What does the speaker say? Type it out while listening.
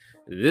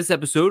This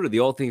episode of the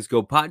All Things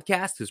Go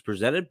podcast is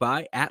presented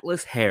by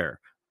Atlas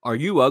Hair. Are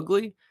you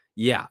ugly?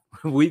 Yeah,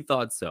 we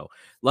thought so.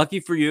 Lucky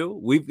for you,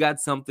 we've got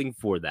something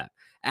for that.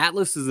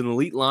 Atlas is an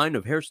elite line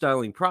of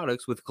hairstyling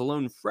products with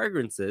cologne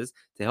fragrances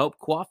to help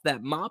quaff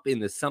that mop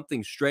into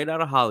something straight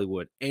out of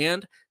Hollywood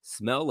and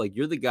smell like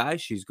you're the guy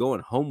she's going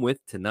home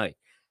with tonight.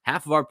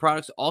 Half of our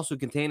products also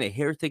contain a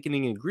hair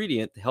thickening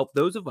ingredient to help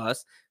those of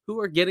us who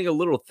are getting a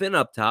little thin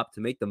up top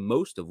to make the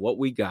most of what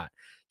we got.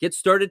 Get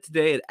started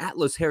today at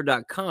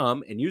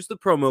atlashair.com and use the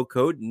promo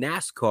code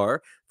NASCAR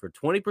for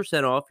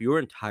 20% off your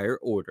entire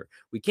order.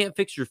 We can't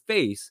fix your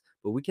face,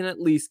 but we can at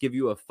least give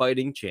you a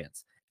fighting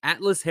chance.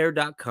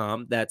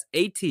 Atlashair.com, that's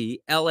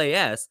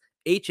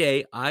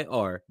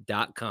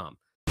ATLASHAIR.com.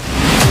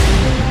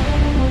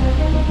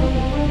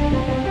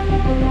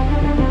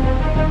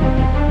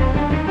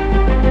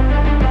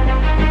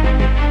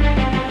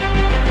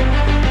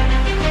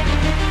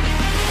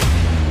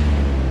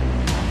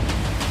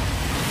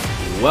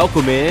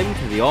 Welcome in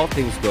to the All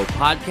Things Go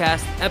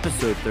podcast,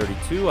 episode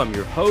 32. I'm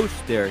your host,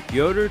 Derek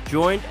Yoder,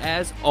 joined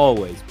as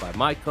always by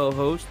my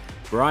co-host,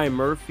 Brian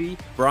Murphy,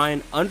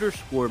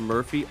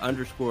 Brian_Murphy_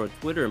 on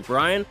Twitter. And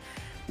Brian,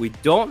 we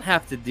don't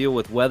have to deal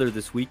with weather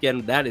this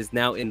weekend. That is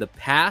now in the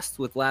past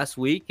with last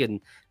week. And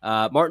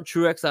Martin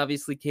Truex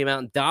obviously came out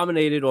and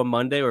dominated on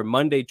Monday, or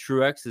Monday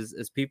Truex,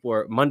 as people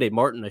are, Monday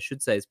Martin, I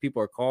should say, as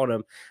people are calling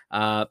him.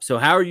 So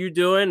how are you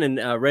doing? And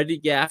ready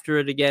to get after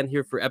it again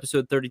here for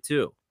episode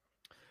 32?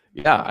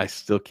 Yeah, I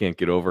still can't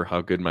get over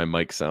how good my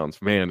mic sounds.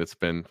 Man, it's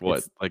been,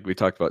 like we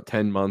talked about,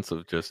 10 months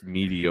of just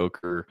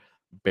mediocre,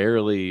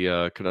 barely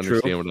could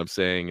understand what I'm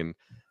saying, and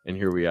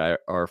here we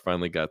are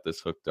finally got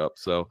this hooked up.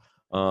 So,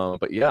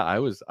 but yeah, I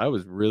was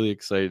really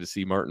excited to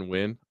see Martin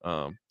win.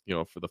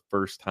 For the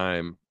first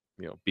time,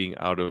 being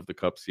out of the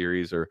Cup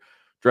Series or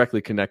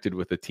directly connected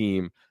with the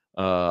team.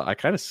 I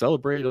kind of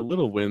celebrated a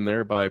little win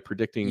there by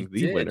predicting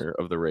the winner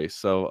of the race.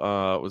 So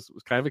it was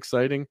kind of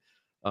exciting.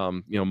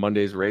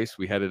 Monday's race,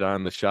 we had it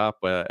on the shop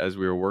as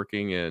we were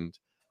working, and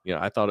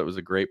I thought it was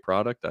a great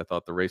product. I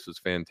thought the race was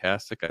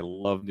fantastic. I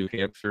love New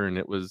Hampshire, and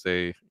it was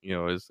a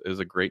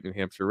a great New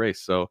Hampshire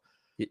race. So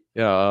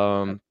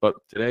yeah, but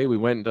today we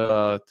went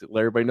to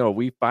let everybody know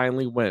we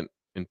finally went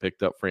and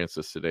picked up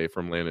Frances today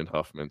from Landon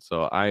Huffman.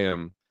 So I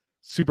am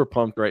super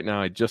pumped right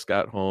now. I just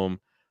got home.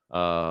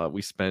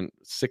 We spent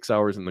 6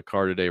 hours in the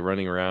car today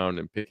running around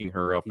and picking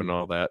her up and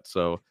all that.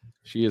 So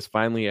she is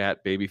finally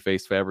at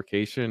Babyface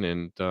Fabrication,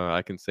 and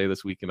I can say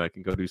this weekend I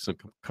can go do some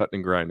cutting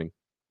and grinding.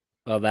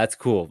 Oh, that's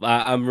cool.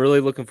 I'm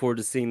really looking forward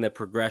to seeing that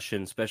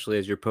progression, especially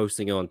as you're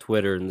posting on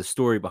Twitter and the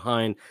story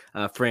behind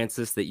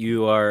Frances that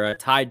you are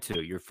tied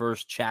to, your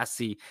first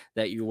chassis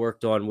that you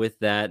worked on with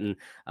that. And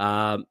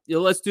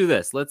let's do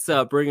this. Let's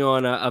bring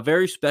on a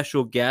very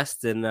special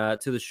guest and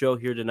to the show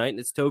here tonight. And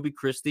it's Toby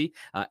Christie,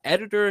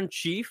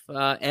 editor-in-chief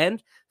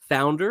and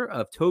founder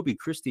of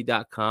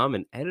TobyChristie.com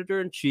and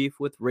editor-in-chief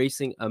with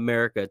Racing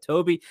America.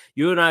 Toby,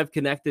 you and I have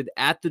connected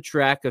at the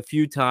track a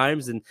few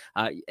times, and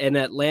in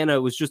Atlanta, it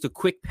was just a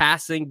quick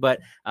passing, but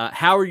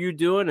how are you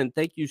doing? And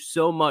thank you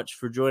so much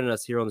for joining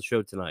us here on the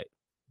show tonight.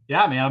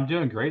 Yeah, man, I'm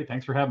doing great.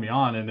 Thanks for having me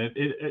on.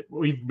 And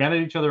we've met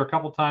each other a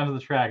couple times at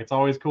the track. It's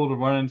always cool to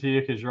run into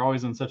you because you're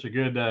always in such a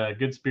good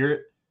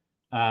spirit.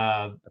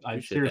 I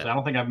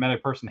don't think I've met a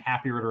person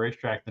happier at a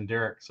racetrack than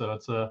Derek. So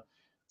it's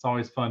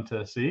always fun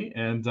to see.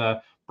 And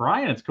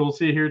Brian, it's cool to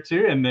see you here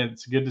too, and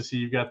it's good to see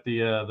you got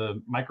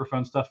the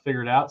microphone stuff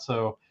figured out.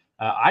 So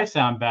I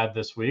sound bad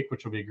this week,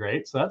 which will be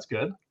great. So that's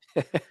good.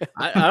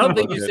 I don't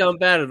think you sound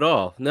bad at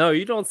all. No,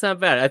 you don't sound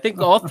bad. I think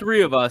all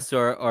three of us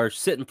are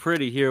sitting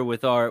pretty here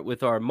with our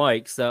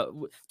mics.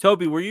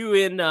 Toby, were you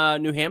in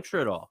New Hampshire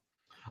at all?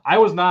 I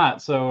was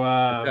not. So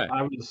okay.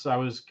 I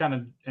was kind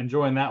of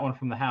enjoying that one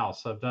from the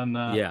house. I've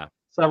done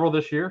several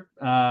this year,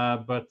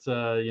 but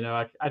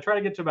I try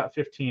to get to about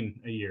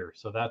 15 a year.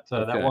 So that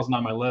wasn't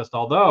on my list.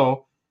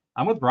 Although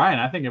I'm with Brian,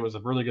 I think it was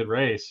a really good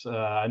race.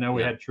 I know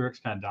we had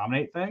Truex kind of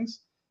dominate things,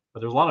 but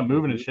there's a lot of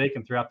moving and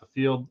shaking throughout the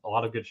field, a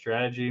lot of good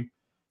strategy,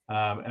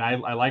 and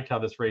I liked how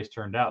this race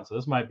turned out. So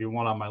this might be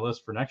one on my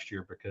list for next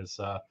year because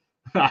I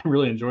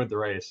really enjoyed the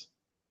race.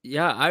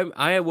 Yeah,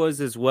 I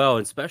was as well,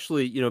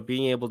 especially,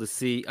 being able to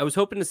see, I was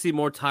hoping to see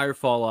more tire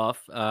fall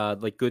off,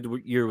 like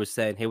Goodyear was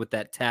saying, hey, with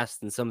that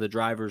test and some of the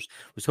drivers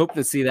was hoping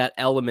to see that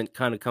element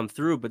kind of come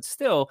through. But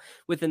still,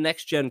 with the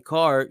next gen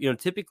car,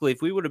 typically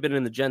if we would have been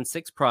in the Gen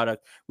 6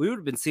 product, we would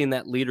have been seeing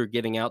that leader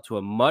getting out to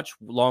a much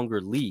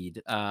longer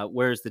lead,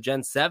 whereas the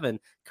Gen 7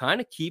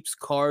 kind of keeps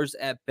cars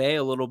at bay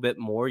a little bit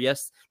more.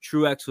 Yes,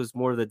 Truex was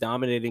more of the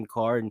dominating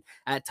car, and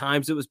at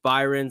times it was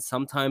Byron,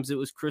 sometimes it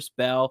was Chris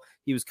Bell.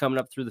 He was coming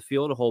up through the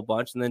field a whole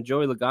bunch, and then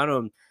Joey Logano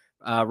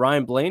and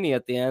Ryan Blaney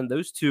at the end.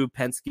 Those two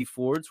Penske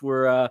Fords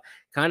were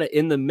kind of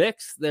in the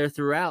mix there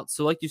throughout.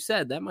 So like you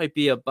said, that might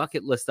be a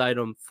bucket list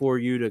item for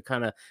you to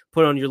kind of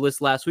put on your list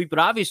last week. But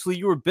obviously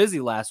you were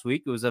busy last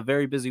week. It was a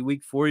very busy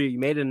week for you. You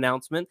made an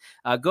announcement.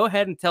 Go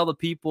ahead and tell the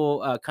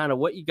people kind of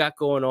what you got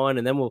going on,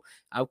 and then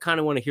I kind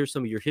of want to hear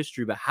some of your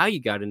history about how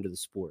you got into the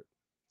sport.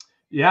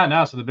 Yeah,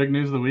 no. So the big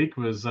news of the week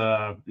was,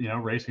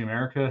 Racing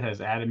America has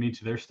added me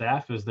to their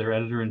staff as their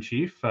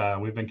editor-in-chief.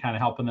 We've been kind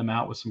of helping them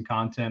out with some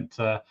content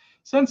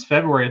since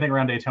February, I think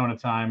around Daytona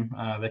time.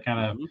 They kind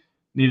of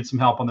needed some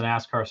help on the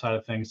NASCAR side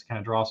of things to kind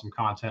of draw some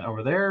content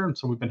over there. And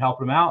so we've been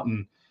helping them out,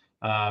 and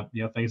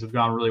things have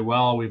gone really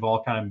well. We've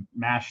all kind of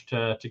mashed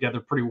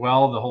together pretty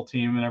well. The whole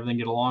team and everything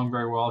get along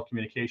very well.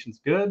 Communication's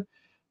good.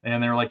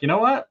 And they were like, you know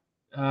what?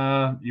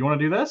 You want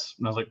to do this?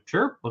 And I was like,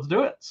 sure, let's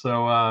do it.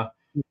 So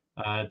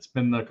it's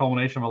been the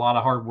culmination of a lot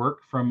of hard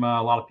work from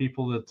a lot of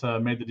people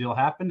that made the deal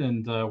happen,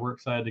 and we're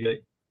excited to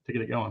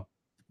get it going.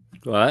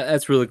 Well,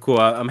 that's really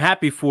cool. I'm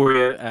happy for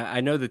you. I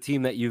know the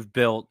team that you've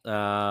built,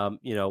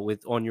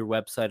 with on your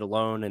website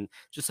alone, and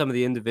just some of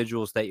the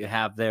individuals that you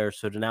have there.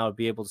 So to now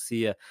be able to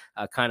see a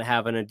kind of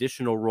have an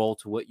additional role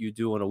to what you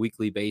do on a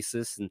weekly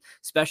basis, and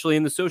especially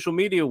in the social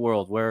media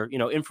world where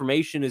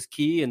information is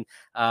key, and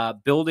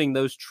building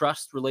those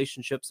trust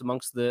relationships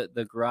amongst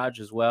the garage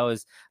as well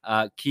is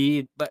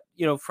key. But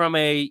from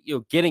a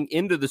getting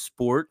into the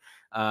sport.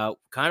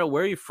 Kind of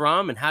where are you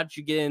from, and how did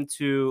you get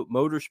into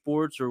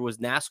motorsports, or was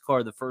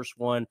NASCAR the first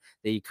one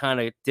that you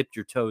kind of dipped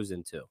your toes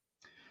into?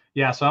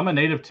 Yeah, so I'm a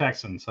native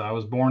Texan. So I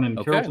was born in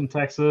Carrollton,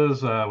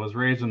 Texas, was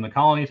raised in the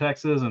Colony,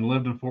 Texas, and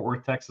lived in Fort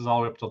Worth, Texas all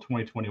the way up until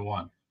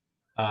 2021.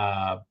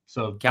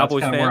 So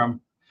Cowboys that's kind of where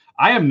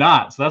I am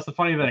not. So that's the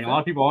funny thing. A lot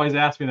of people always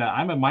ask me that.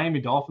 I'm a Miami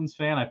Dolphins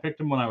fan. I picked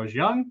them when I was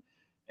young,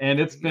 and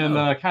it's been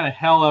kind of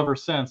hell ever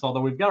since.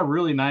 Although we've got a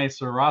really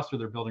nice roster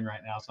they're building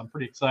right now, so I'm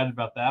pretty excited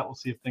about that. We'll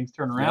see if things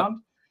turn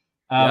around.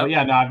 But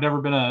yeah, no, I've never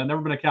been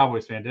a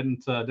Cowboys fan.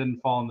 Didn't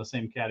fall in the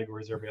same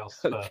category as everybody else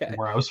from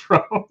where I was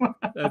from.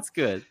 That's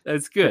good.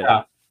 That's good.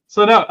 Yeah.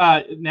 So no,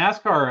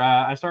 NASCAR.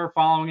 I started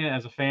following it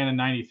as a fan in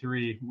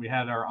 '93. We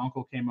had our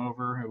uncle came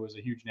over who was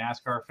a huge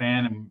NASCAR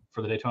fan, and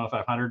for the Daytona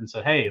 500, and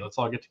said, "Hey, let's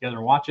all get together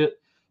and watch it."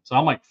 So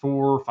I'm like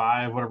 4 or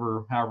 5,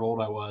 however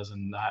old I was,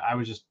 and I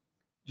was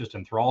just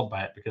enthralled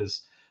by it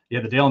because you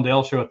had the Dale and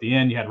Dale show at the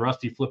end. You had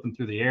Rusty flipping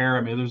through the air.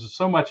 I mean, there's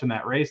so much in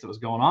that race that was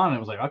going on. And it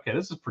was like, okay,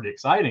 this is pretty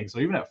exciting. So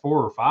even at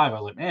 4 or 5, I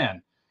was like,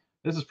 man,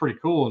 this is pretty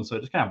cool. And so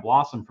it just kind of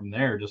blossomed from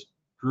there. Just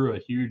grew a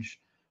huge,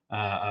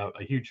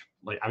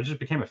 like I just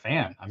became a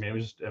fan. I mean, it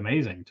was just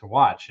amazing to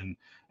watch. And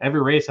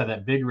every race had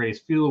that big race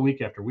feel week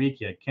after week.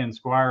 You had Ken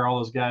Squire, all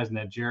those guys, and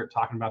then Jarrett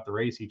talking about the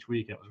race each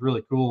week. And it was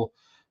really cool.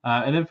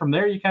 And then from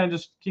there, you kind of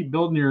just keep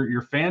building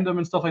your fandom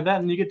and stuff like that.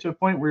 And you get to a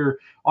point where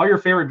all your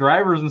favorite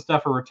drivers and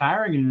stuff are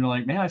retiring, and you're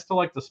like, man, I still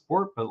like the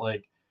sport, but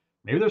like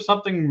maybe there's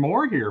something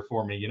more here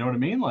for me. You know what I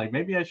mean? Like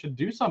maybe I should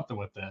do something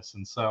with this.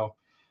 And so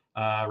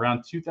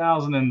around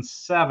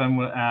 2007,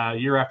 a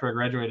year after I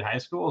graduated high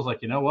school, I was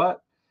like, you know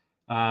what?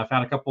 I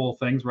found a couple of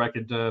things where I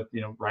could,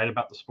 write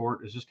about the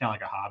sport. It's just kind of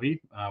like a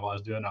hobby while I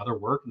was doing other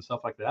work and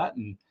stuff like that.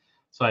 And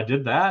so I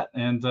did that,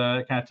 and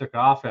it kind of took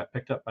off. Got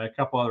picked up by a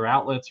couple other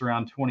outlets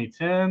around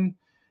 2010.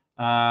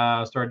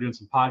 Started doing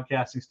some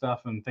podcasting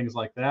stuff and things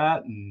like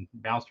that, and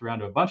bounced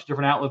around to a bunch of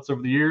different outlets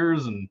over the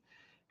years, and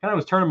kind of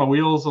was turning my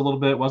wheels a little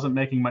bit. Wasn't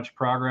making much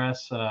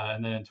progress.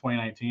 And then in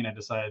 2019, I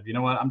decided, you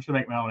know what, I'm just gonna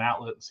make my own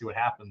outlet and see what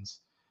happens.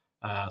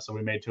 So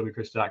we made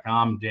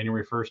TobyChristie.com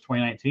January 1st,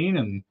 2019,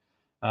 and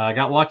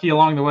got lucky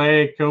along the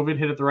way. COVID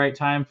hit at the right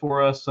time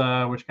for us,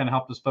 which kind of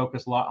helped us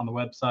focus a lot on the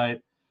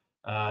website.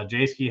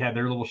 J-Ski had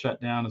their little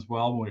shutdown as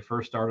well when we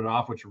first started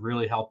off, which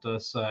really helped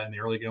us in the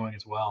early going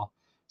as well.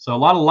 So a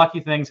lot of lucky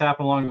things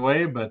happened along the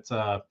way, but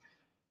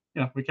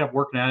we kept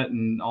working at it,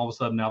 and all of a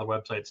sudden now the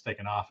website's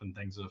taken off and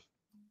things have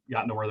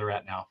gotten to where they're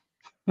at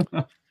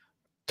now.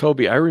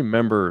 Toby, I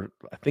remember,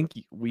 I think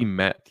we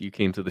met, you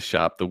came to the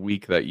shop the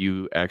week that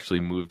you actually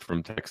moved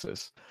from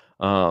Texas.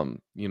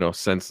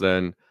 Since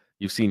then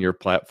you've seen your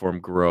platform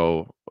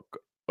grow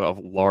a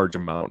large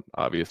amount,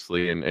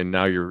 obviously, and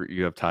now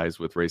you have ties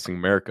with Racing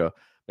America.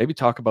 Maybe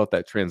talk about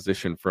that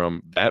transition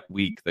from that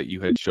week that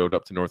you had showed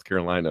up to North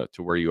Carolina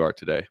to where you are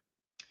today.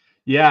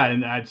 Yeah,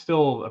 and I'd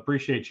still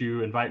appreciate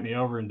you inviting me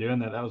over and doing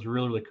that. That was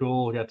really, really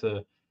cool. I got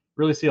to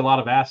really see a lot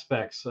of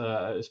aspects,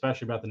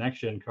 especially about the next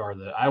gen car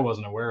that I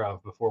wasn't aware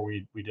of before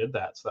we did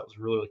that. So that was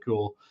really, really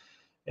cool.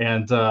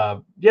 And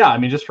I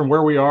mean, just from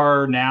where we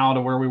are now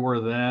to where we were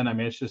then, I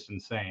mean, it's just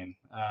insane.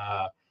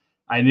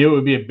 I knew it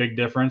would be a big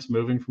difference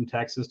moving from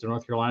Texas to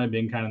North Carolina,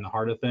 being kind of in the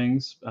heart of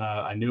things.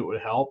 I knew it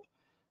would help,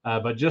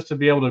 but just to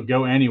be able to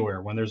go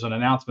anywhere when there's an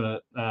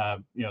announcement,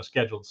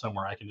 scheduled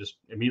somewhere, I can just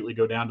immediately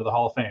go down to the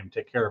Hall of Fame,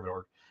 take care of it,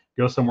 or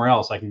go somewhere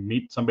else. I can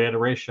meet somebody at a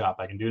race shop.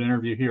 I can do an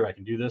interview here. I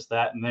can do this,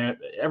 that, and there,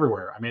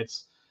 everywhere. I mean,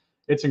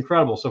 it's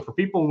incredible. So for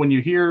people, when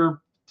you hear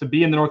to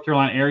be in the North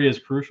Carolina area is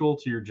crucial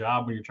to your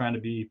job when you're trying to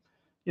be,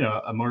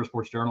 a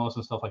motorsports journalist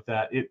and stuff like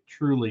that, it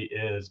truly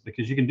is,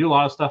 because you can do a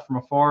lot of stuff from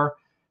afar.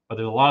 But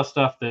there's a lot of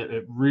stuff that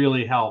it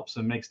really helps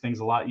and makes things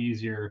a lot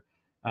easier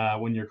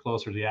when you're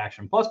closer to the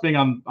action. Plus, being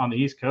on the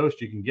East Coast,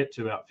 you can get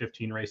to about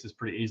 15 races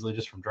pretty easily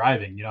just from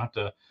driving. You don't have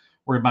to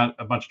worry about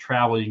a bunch of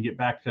travel. You can get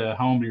back to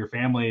home to your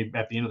family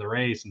at the end of the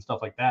race and stuff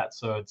like that.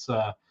 So it's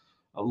a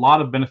lot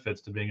of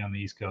benefits to being on the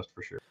East Coast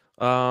for sure.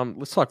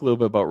 Let's talk a little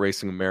bit about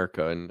Racing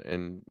America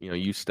and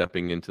you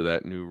stepping into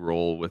that new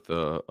role with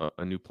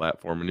a new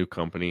platform, a new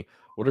company.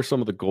 what are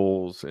some of the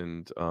goals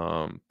and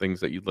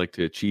things that you'd like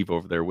to achieve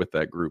over there with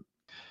that group?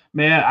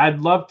 Man, I'd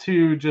love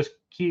to just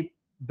keep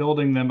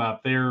building them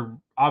up. They're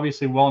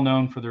obviously well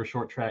known for their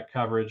short track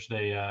coverage.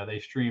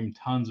 They stream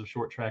tons of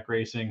short track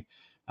racing.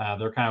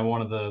 They're kind of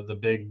one of the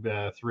big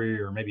three,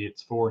 or maybe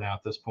it's four now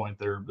at this point.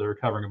 They're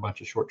covering a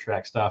bunch of short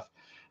track stuff.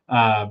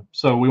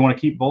 So we want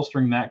to keep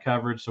bolstering that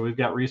coverage. So we've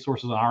got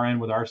resources on our end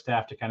with our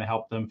staff to kind of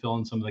help them fill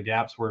in some of the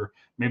gaps where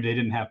maybe they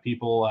didn't have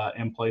people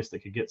in place that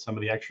could get some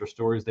of the extra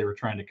stories they were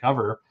trying to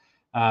cover.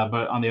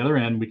 But on the other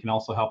end, we can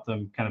also help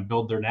them kind of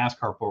build their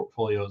NASCAR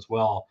portfolio as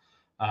well.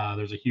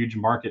 There's a huge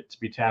market to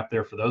be tapped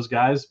there for those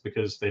guys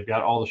because they've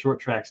got all the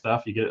short track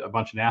stuff. You get a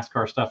bunch of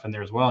NASCAR stuff in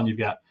there as well, and you've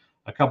got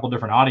a couple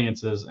different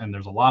audiences, and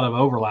there's a lot of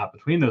overlap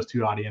between those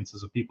two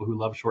audiences of people who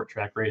love short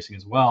track racing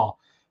as well.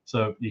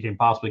 So you can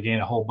possibly gain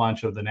a whole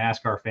bunch of the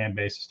NASCAR fan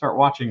base to start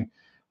watching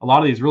a lot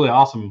of these really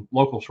awesome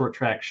local short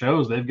track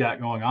shows they've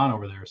got going on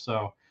over there.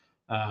 So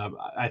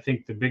I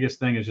think the biggest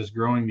thing is just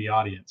growing the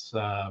audience.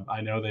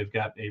 I know they've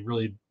got a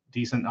really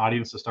decent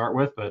audience to start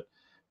with, but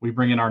we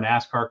bring in our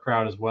NASCAR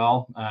crowd as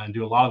well and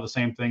do a lot of the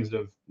same things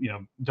that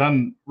have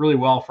done really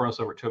well for us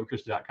over at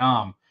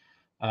TobyChristie.com.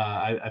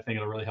 I think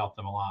it'll really help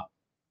them a lot.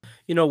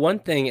 One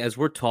thing as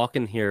we're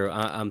talking here,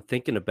 I'm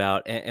thinking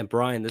about, and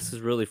Brian, this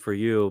is really for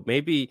you.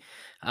 Maybe,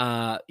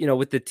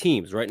 with the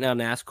teams right now,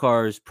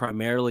 NASCAR is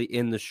primarily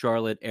in the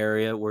Charlotte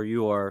area where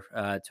you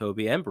are,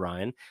 Toby and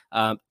Brian.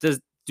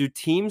 Do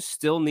teams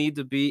still need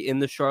to be in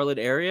the Charlotte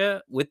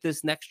area with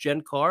this next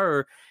gen car,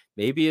 or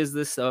maybe is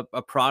this a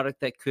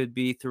product that could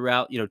be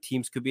throughout?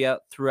 Teams could be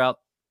out throughout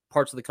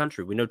parts of the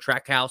country. We know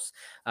Trackhouse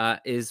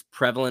is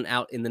prevalent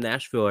out in the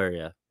Nashville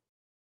area.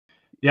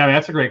 Yeah, I mean,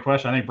 that's a great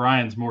question. I think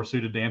Brian's more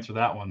suited to answer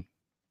that one.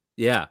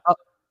 Yeah.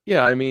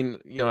 Yeah, I mean,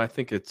 I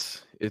think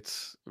it's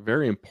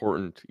very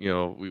important.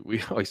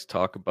 We always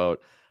talk about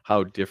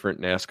how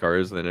different NASCAR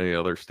is than any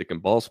other stick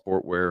and ball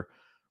sport, where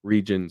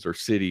regions or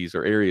cities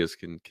or areas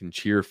can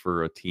cheer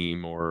for a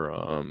team or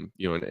an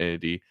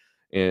entity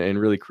and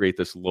really create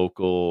this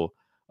local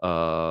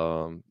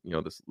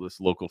this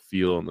local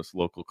feel and this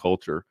local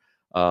culture.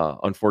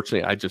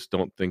 Unfortunately, I just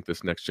don't think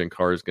this next gen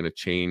car is going to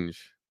change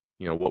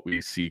what we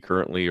see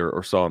currently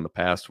or saw in the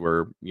past,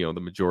 where the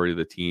majority of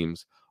the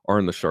teams are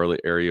in the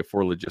Charlotte area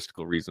for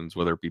logistical reasons,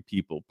 whether it be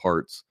people,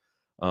 parts,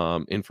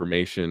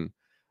 information,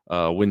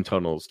 wind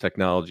tunnels,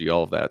 technology,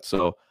 all of that.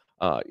 So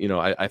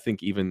I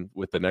think even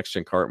with the next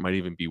gen car, it might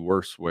even be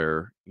worse,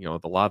 where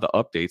a lot of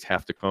the updates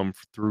have to come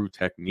through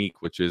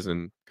Technique, which is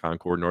in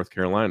Concord, North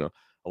Carolina.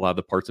 A lot of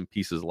the parts and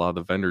pieces, a lot of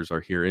the vendors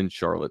are here in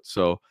Charlotte.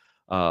 So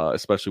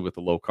especially with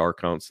the low car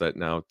counts that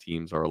now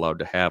teams are allowed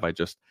to have,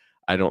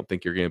 I don't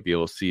think you're going to be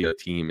able to see a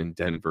team in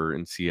Denver,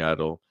 in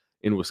Seattle,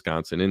 in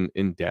Wisconsin,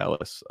 in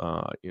Dallas.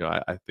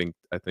 I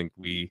think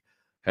we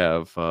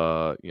have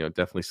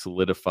definitely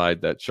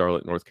solidified that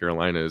Charlotte, North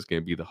Carolina is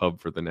going to be the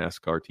hub for the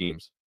NASCAR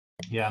teams.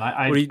 Yeah,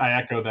 and I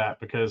echo that,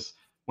 because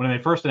when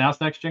they first announced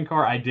next gen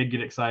car, I did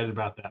get excited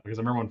about that, because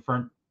I remember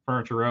when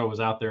Furniture Row was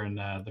out there in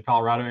the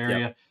Colorado area,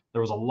 yep,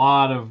 there was a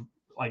lot of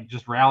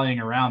just rallying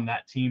around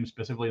that team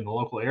specifically in the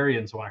local area.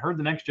 And so when I heard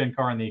the next gen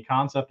car and the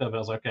concept of it, I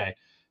was like, okay,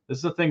 this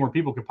is a thing where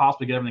people could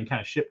possibly get everything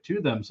kind of shipped to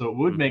them. So it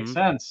would make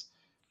sense.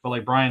 But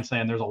like Brian's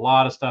saying, there's a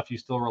lot of stuff you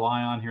still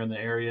rely on here in the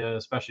area,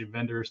 especially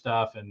vendor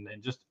stuff and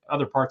just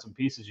other parts and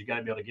pieces you got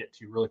to be able to get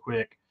to really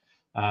quick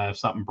if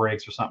something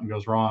breaks or something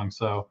goes wrong.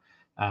 So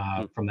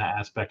from that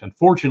aspect,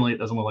 unfortunately, it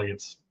doesn't look like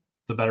it's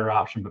the better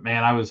option. But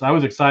man, I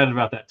was excited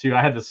about that too.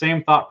 I had the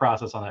same thought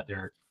process on that,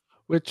 Derek.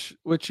 Which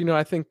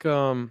I think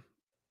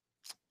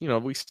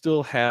we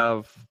still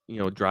have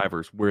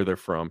drivers where they're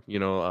from. A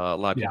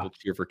lot of people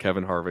cheer for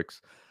Kevin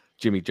Harvick's,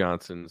 Jimmy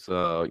Johnson's,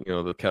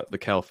 the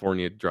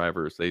California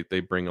drivers.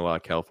 They bring a lot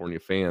of California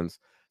fans.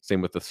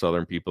 Same with the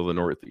Southern people, the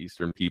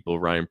Northeastern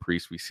people. Ryan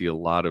Preece, we see a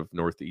lot of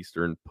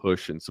Northeastern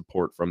push and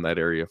support from that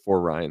area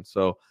for Ryan.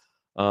 So,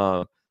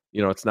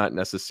 it's not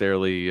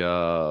necessarily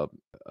a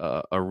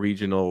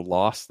regional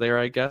loss there,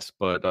 I guess.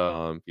 But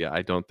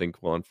I don't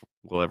think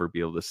we'll ever be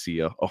able to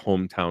see a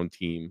hometown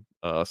team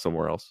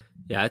somewhere else.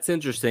 Yeah, it's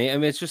interesting. I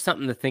mean, it's just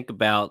something to think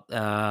about,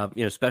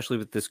 especially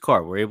with this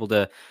car. We're able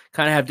to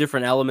kind of have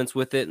different elements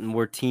with it, and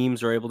where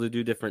teams are able to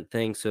do different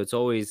things. So it's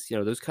always,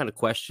 those kind of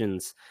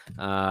questions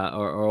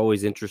are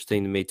always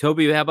interesting to me.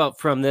 Toby, how about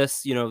from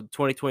this,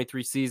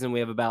 2023 season? We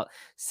have about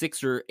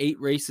 6 or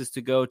 8 races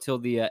to go till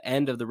the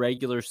end of the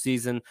regular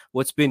season.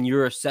 What's been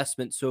your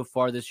assessment so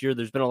far this year?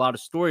 There's been a lot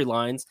of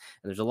storylines,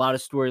 and there's a lot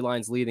of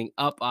storylines leading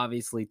up,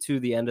 obviously, to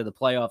the end of the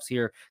playoffs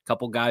here. A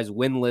couple guys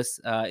winless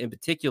in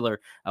particular.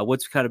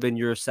 What's kind of been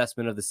your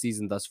assessment of the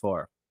season thus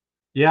far?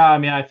 Yeah, I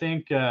mean, I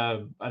think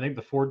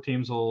the Ford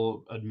teams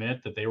will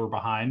admit that they were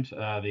behind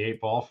the 8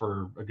 ball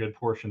for a good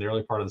portion of the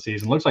early part of the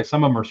season. Looks like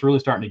some of them are really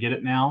starting to get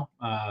it now.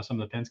 Some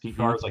of the Penske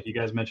cars, like you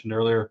guys mentioned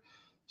earlier,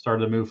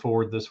 started to move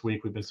forward this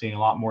week. We've been seeing a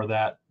lot more of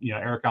that.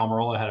 Eric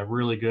Almirola had a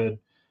really good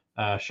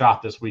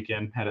shot this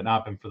weekend. Had it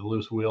not been for the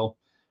loose wheel,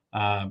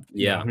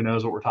 who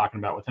knows what we're talking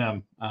about with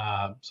him.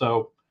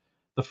 So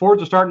the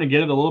Fords are starting to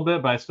get it a little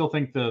bit, but I still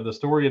think the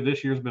story of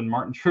this year has been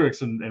Martin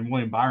Truex and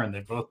William Byron.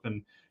 They've both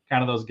been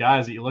kind of those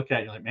guys that you look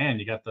at, you're like, man,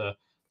 you got the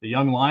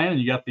young lion and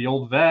you got the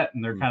old vet,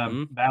 and they're kind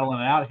of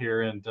battling it out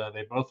here, and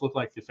they both look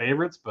like the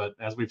favorites. But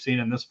as we've seen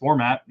in this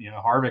format,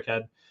 Harvick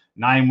had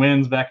 9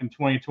 wins back in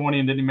 2020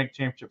 and didn't make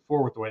championship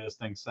 4 with the way this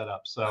thing's set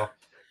up. So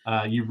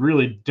you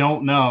really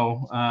don't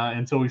know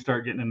until we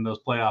start getting into those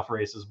playoff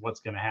races what's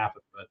going to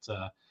happen.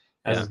 But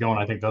as it's going,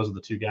 I think those are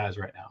the 2 guys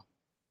right now.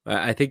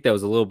 I think that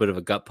was a little bit of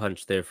a gut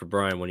punch there for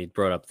Brian when he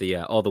brought up the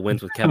all the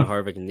wins with Kevin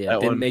Harvick, and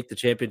didn't make the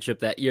championship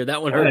that year.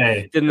 That one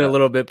hurt, didn't a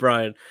little bit,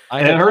 Brian?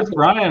 It hurts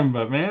Brian,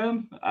 but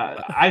man,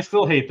 I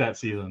still hate that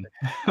season.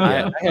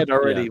 I had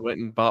already went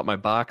and bought my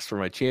box for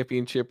my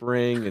championship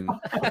ring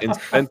and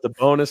spent the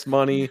bonus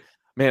money.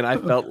 Man, I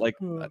felt like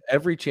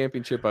every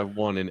championship I've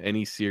won in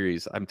any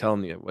series, I'm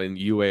telling you, in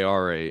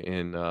UARA,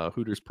 in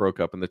Hooters Pro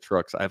Cup, and the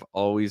trucks, I've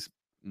always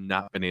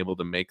not been able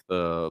to make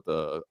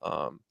the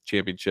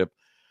championship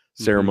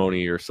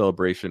ceremony or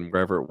celebration,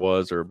 wherever it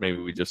was, or maybe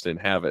we just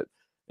didn't have it.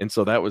 And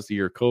so that was the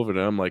year of COVID, and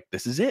I'm like,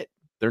 this is it.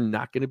 They're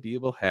not going to be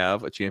able to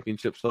have a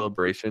championship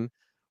celebration.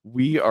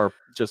 We are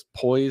just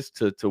poised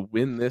to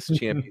win this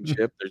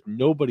championship. There's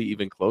nobody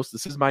even close.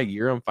 This is my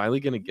year. I'm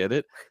finally going to get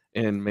it.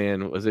 And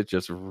man, was it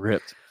just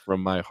ripped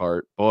from my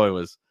heart. Boy,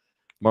 was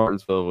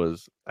Martinsville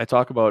I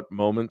talk about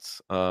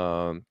moments,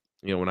 when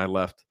I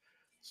left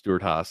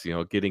Stuart Haas,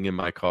 getting in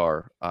my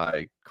car,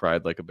 I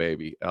cried like a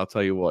baby. I'll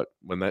tell you what,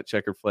 when that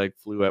checker flag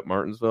flew at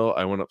Martinsville,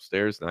 I went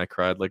upstairs and I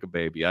cried like a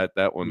baby.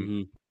 That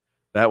one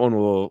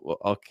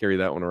I'll carry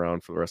that one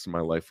around for the rest of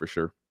my life for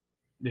sure.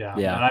 Yeah.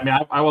 And I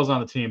mean, I was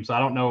on the team, so I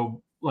don't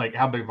know like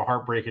how big of a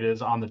heartbreak it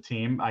is on the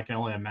team. I can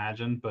only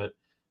imagine, but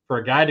for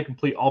a guy to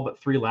complete all but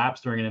 3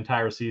 laps during an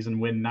entire season,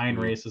 win 9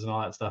 races and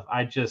all that stuff,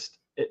 it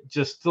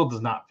just still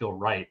does not feel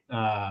right.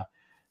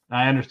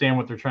 I understand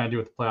what they're trying to do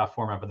with the playoff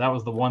format, but that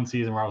was the one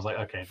season where I was like,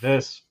 okay,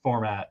 this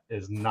format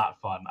is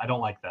not fun. I don't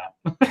like that.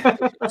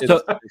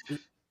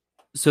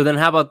 So then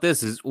how about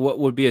this? Is what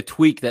would be a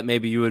tweak that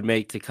maybe you would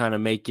make to kind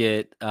of make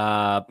it,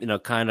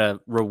 kind of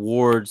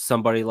reward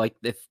somebody like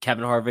if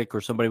Kevin Harvick or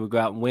somebody would go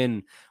out and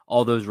win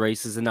all those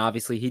races, and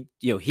obviously he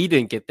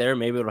didn't get there.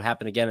 Maybe it'll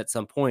happen again at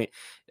some point.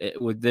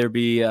 Would there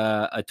be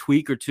a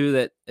tweak or two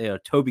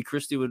that Toby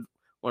Christie would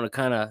want to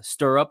kind of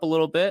stir up a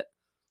little bit?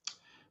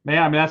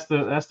 Man, I mean,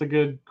 that's the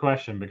good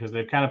question, because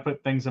they've kind of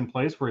put things in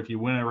place where if you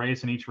win a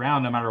race in each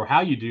round, no matter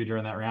how you do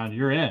during that round,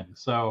 you're in.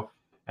 So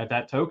at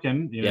that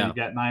token, you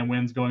got 9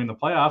 wins going in the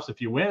playoffs. If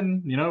you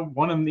win,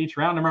 1 in each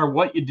round, no matter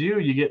what you do,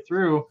 you get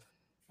through.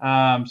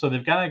 So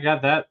they've kind of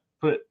got that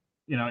put,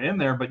 in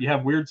there, but you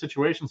have weird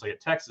situations like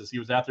at Texas. He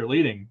was out there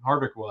leading,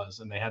 Harvick was,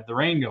 and they had the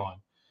rain going.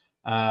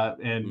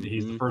 And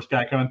he's the first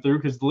guy coming through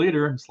because the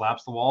leader, and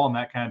slaps the wall, and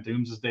that kind of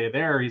dooms his day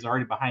there. He's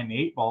already behind the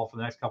 8 ball for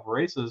the next couple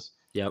races.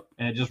 Yep.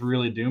 And it just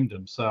really doomed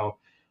him. So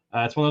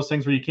it's one of those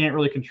things where you can't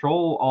really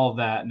control all of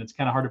that, and it's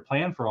kind of hard to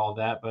plan for all of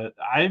that. But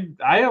I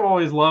have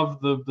always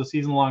loved the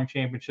season-long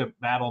championship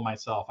battle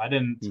myself. I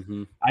didn't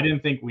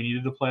think we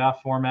needed a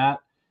playoff format.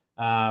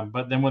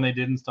 But then when they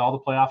did install the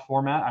playoff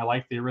format, I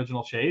liked the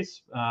original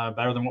chase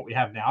better than what we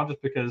have now,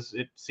 just because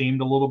it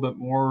seemed a little bit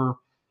more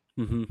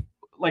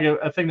like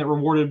a thing that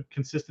rewarded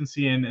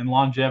consistency and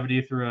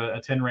longevity through a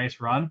 10-race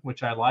run,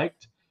 which I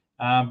liked.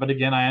 But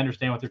again, I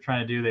understand what they're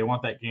trying to do. They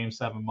want that Game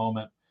 7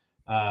 moment.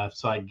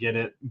 So I get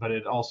it. But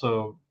it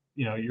also,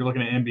 you're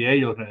looking at NBA,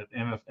 you're looking at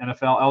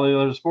NFL, all the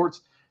other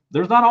sports.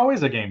 There's not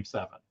always a Game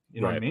 7.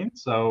 You know what I mean?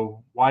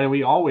 So why do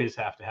we always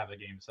have to have a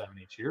Game 7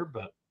 each year?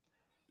 But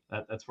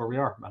that's where we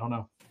are. I don't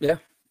know. Yeah.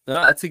 No,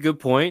 that's a good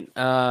point.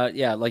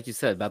 Like you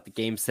said about the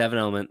Game 7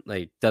 element,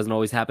 like doesn't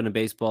always happen in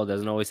baseball,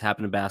 doesn't always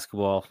happen in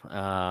basketball.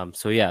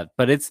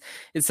 But it's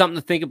something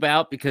to think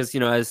about, because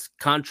as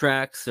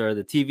contracts or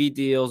the TV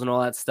deals and all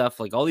that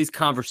stuff, like all these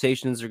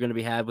conversations are going to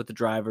be had with the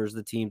drivers,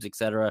 the teams,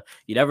 etc.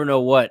 You never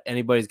know what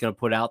anybody's going to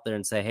put out there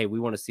and say, hey,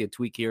 we want to see a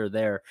tweak here or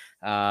there.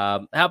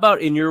 How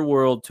about in your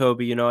world,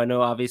 Toby? I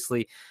know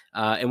obviously,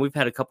 and we've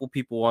had a couple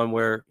people on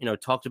where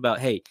talked about,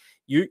 hey,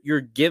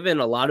 you're given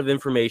a lot of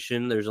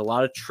information. There's a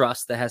lot of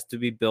trust that has to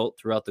be built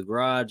throughout the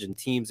garage and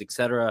teams,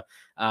 etc.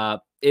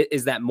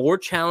 Is that more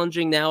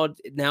challenging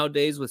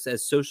nowadays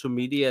as social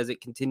media as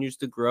it continues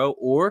to grow,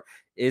 or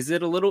is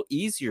it a little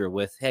easier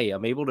with, hey,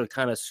 I'm able to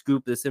kind of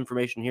scoop this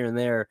information here and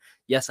there?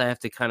 Yes, I have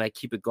to kind of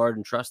keep it guarded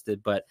and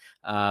trusted, but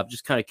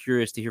just kind of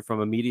curious to hear from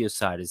a media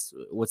side.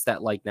 What's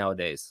that like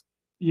nowadays?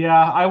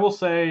 Yeah, I will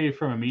say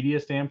from a media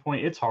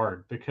standpoint, it's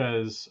hard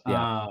because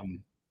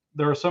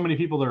there are so many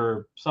people that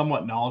are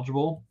somewhat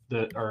knowledgeable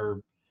that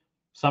are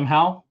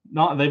somehow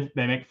not, they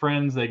make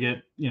friends, they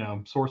get,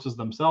 sources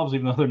themselves,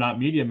 even though they're not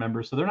media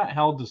members. So they're not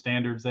held to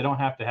standards. They don't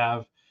have to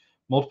have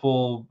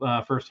multiple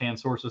firsthand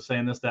sources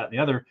saying this, that, and the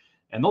other.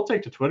 And they'll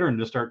take to Twitter and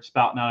just start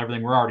spouting out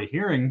everything we're already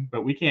hearing,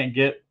 but we can't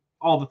get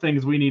all the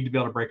things we need to be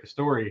able to break a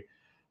story.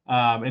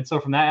 And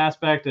so from that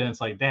aspect, and it's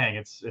like, dang,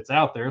 it's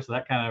out there. So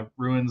that kind of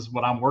ruins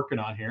what I'm working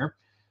on here.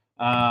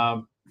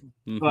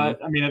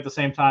 But I mean, at the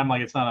same time,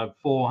 like it's not a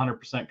full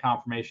 100%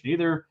 confirmation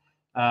either.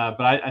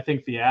 But I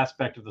think the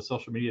aspect of the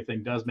social media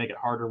thing does make it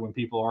harder when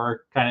people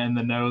are kind of in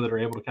the know, that are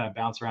able to kind of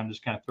bounce around and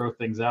just kind of throw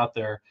things out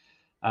there.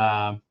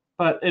 But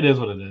but it is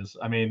what it is.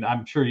 I mean,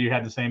 I'm sure you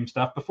had the same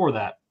stuff before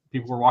that.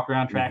 People were walking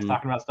around tracks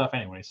talking about stuff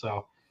anyway.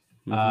 So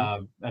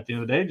at the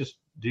end of the day, just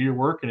do your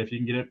work, and if you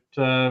can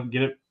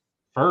get it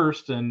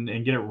first and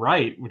get it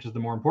right, which is the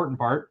more important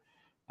part,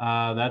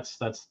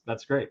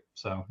 that's great.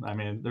 So I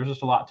mean, there's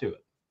just a lot to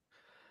it.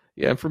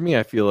 Yeah, and for me,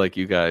 I feel like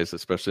you guys,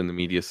 especially in the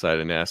media side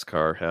of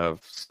NASCAR,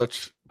 have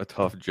such a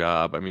tough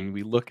job. I mean,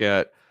 we look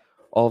at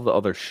all the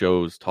other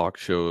shows, talk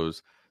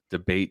shows,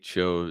 debate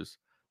shows,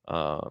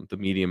 the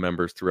media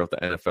members throughout the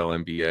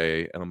NFL,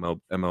 NBA,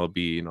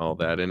 MLB, and all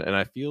that. And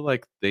I feel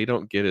like they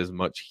don't get as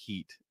much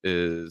heat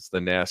as the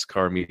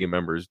NASCAR media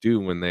members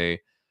do when they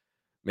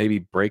maybe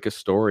break a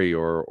story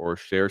or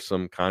share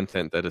some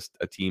content that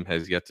a team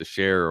has yet to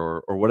share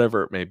or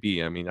whatever it may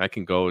be. I mean, I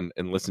can go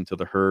and listen to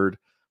the herd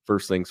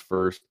first things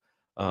first.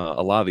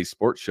 A lot of these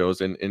sports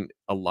shows and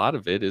a lot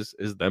of it is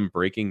them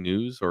breaking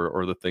news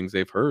or the things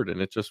they've heard,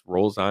 and it just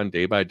rolls on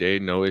day by day,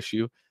 no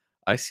issue.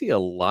 I see a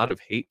lot of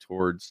hate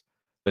towards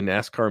the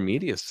NASCAR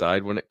media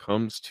side when it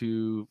comes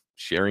to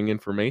sharing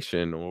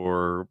information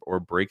or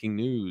breaking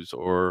news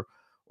or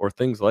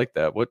things like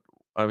that.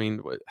 I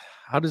mean,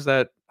 how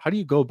do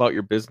you go about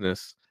your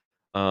business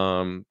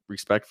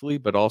respectfully,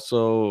 but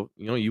also,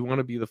 you want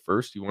to be the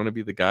first, you want to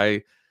be the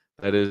guy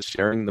that is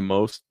sharing the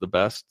most, the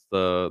best,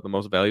 the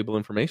most valuable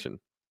information?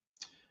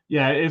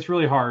 Yeah, it's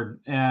really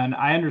hard. And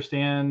I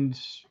understand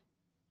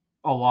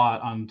a lot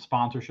on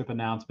sponsorship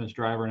announcements,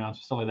 driver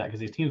announcements, stuff like that, because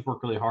these teams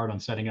work really hard on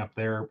setting up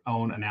their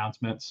own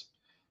announcements.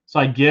 So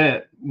I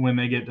get when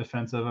they get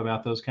defensive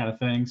about those kind of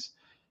things.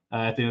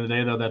 At the end of the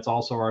day, though, that's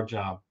also our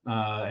job.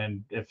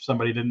 And if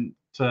somebody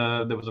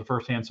that was a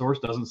firsthand source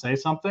doesn't say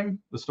something,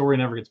 the story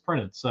never gets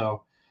printed.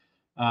 So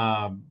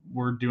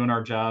we're doing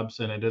our jobs,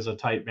 and it is a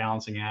tight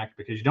balancing act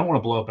because you don't want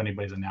to blow up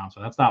anybody's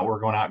announcement. That's not what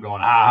we're going out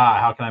going,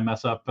 how can I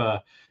mess up,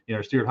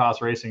 Stuart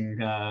Haas Racing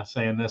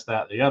saying this,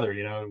 that, the other.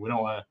 We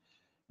don't want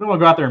to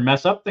go out there and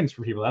mess up things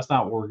for people. That's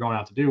not what we're going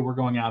out to do. We're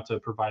going out to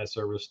provide a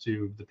service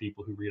to the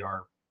people who read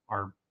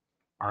our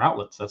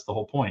outlets. That's the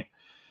whole point.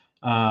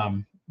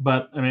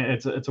 But I mean,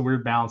 it's a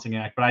weird balancing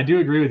act. But I do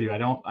agree with you. I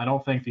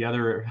don't think the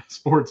other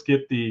sports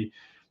get the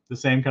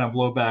same kind of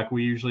blowback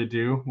we usually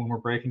do when we're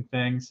breaking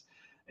things.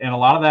 And a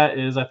lot of that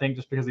is, I think,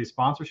 just because these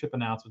sponsorship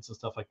announcements and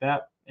stuff like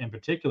that, in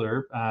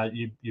particular,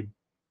 you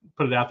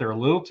put it out there a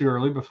little too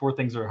early before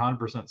things are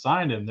 100%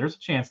 signed, and there's a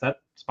chance that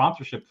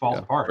sponsorship falls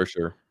apart. For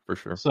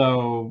sure.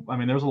 So, I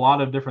mean, there's a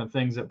lot of different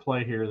things at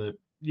play here that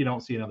you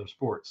don't see in other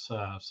sports.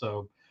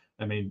 So,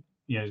 I mean,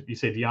 you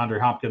say DeAndre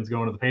Hopkins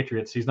going to the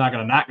Patriots. He's not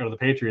going to not go to the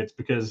Patriots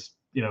because,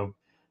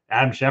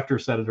 Adam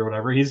Schefter said it or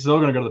whatever. He's still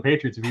going to go to the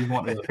Patriots if he's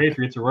wanting to go to the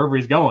Patriots or wherever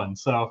he's going.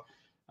 So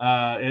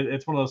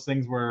it's one of those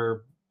things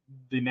where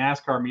the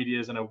NASCAR media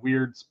is in a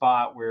weird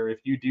spot where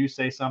if you do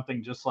say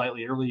something just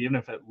slightly early, even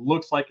if it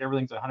looks like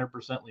everything's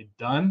 100%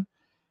 done,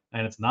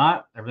 and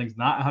everything's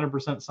not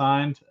 100%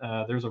 signed,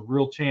 there's a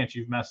real chance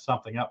you've messed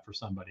something up for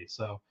somebody.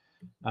 So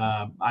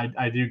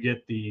I do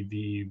get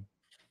the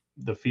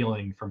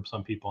feeling from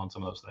some people on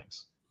some of those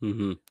things.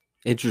 Mm-hmm.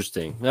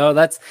 Interesting. No,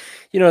 that's,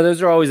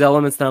 those are always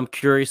elements that I'm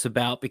curious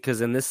about,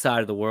 because in this side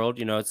of the world,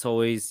 it's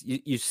always,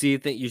 you see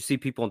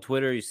people on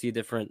Twitter, you see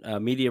different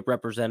media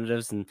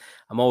representatives, and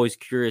I'm always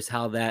curious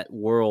how that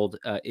world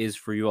is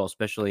for you all,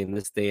 especially in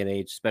this day and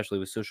age, especially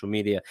with social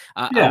media.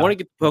 I want to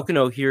get to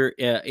Pocono here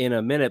in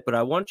a minute, but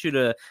I want you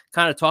to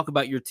kind of talk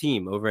about your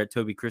team over at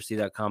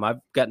TobyChristie.com.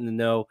 I've gotten to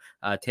know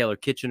Taylor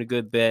Kitchen a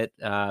good bit.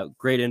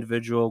 Great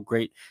individual,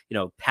 great,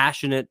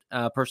 passionate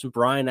person.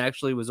 Brian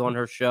actually was on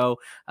her show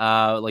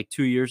like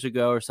 2 years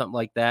ago or something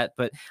like that.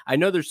 But I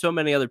know there's so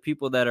many other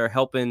people that are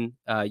helping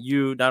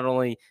you not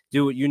only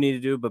do what you need to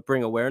do, but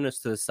bring awareness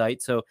to the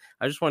site. So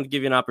I just wanted to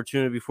give you an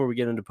opportunity before we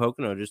get into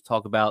Pocono, just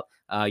talk about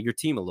your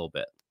team a little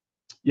bit.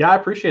 Yeah, I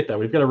appreciate that.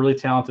 We've got a really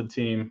talented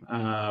team.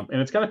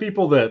 And it's kind of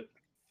people that,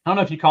 I don't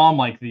know if you call them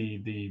like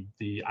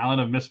the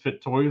Island of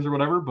Misfit Toys or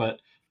whatever,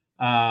 but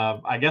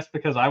I guess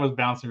because I was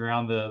bouncing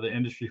around the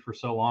industry for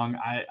so long,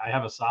 I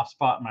have a soft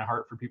spot in my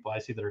heart for people I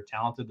see that are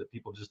talented that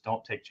people just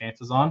don't take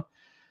chances on.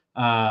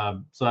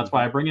 So that's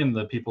why I bring in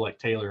the people like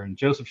Taylor and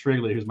Joseph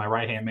Shrigley, who's my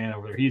right-hand man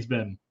over there. He's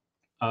been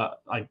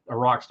like a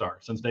rock star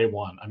since day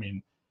one. I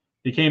mean,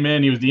 he came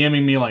in, he was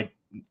DMing me like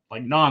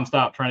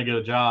nonstop trying to get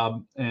a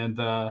job. And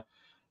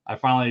I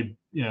finally,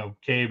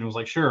 caved and was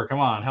like, sure, come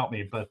on, help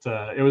me. But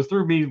it was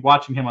through me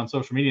watching him on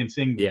social media and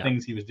seeing the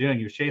things he was doing.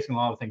 He was chasing a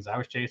lot of things I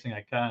was chasing.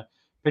 I kind of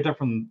picked up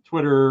from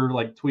Twitter,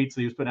 like tweets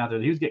that he was putting out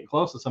there. He was getting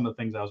close to some of the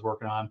things I was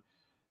working on.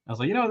 I was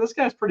like, this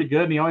guy's pretty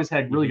good. And he always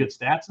had really good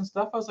stats and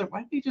stuff. I was like, why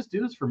didn't he just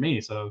do this for me?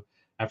 So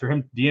after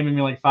him DMing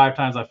me like 5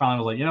 times, I finally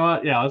was like, you know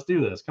what? Yeah, let's do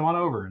this. Come on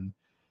over. And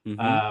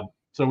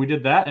so we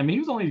did that. I mean, he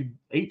was only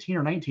 18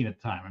 or 19 at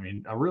the time. I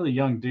mean, a really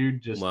young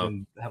dude, just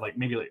had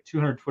maybe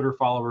 200 Twitter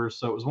followers.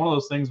 So it was one of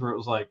those things where it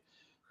was like,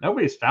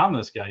 nobody's found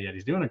this guy yet.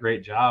 He's doing a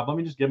great job. Let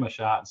me just give him a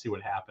shot and see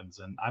what happens.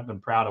 And I've been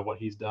proud of what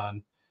he's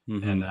done.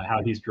 And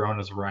how he's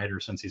grown as a writer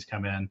since he's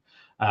come in.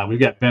 We've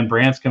got Ben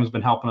Branscom's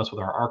been helping us with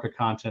our ARCA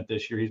content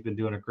this year. He's been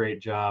doing a great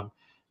job.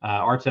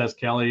 Artez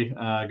Kelly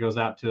goes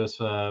out to us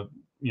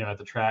at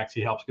the tracks.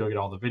 He helps go get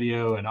all the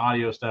video and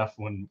audio stuff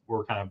when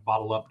we're kind of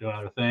bottled up doing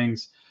other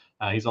things.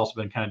 He's also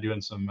been kind of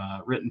doing some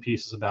written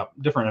pieces about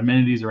different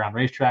amenities around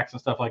racetracks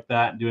and stuff like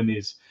that, and doing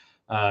these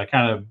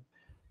kind of,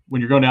 when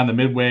you're going down the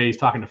midway, he's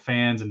talking to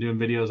fans and doing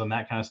videos on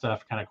that kind of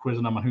stuff, kind of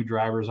quizzing them on who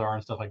drivers are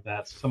and stuff like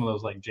that. So some of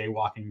those like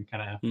jaywalking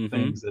kind of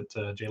things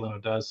that Jay Leno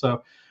does.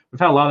 So we've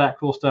had a lot of that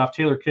cool stuff.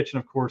 Taylor Kitchen,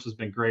 of course, has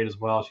been great as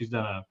well. She's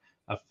done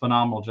a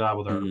phenomenal job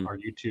with our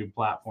YouTube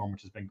platform,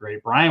 which has been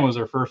great. Brian was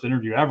our first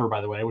interview ever,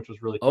 by the way, which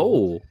was really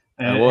cool. Oh,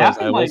 and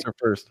I was her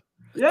first.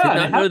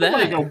 Yeah, it happened it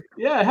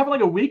happened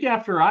like a week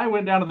after I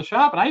went down to the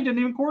shop, and I didn't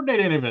even coordinate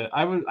any of it.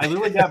 I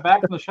literally got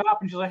back from the shop,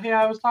 and she's like, "Hey,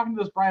 I was talking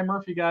to this Brian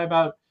Murphy guy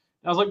about."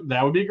 I was like,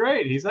 "That would be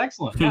great. He's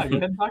excellent. Yeah, go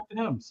ahead and talk to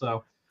him."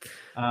 So,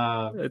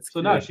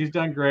 no, she's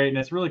done great, and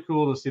it's really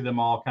cool to see them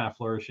all kind of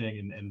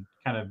flourishing and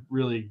kind of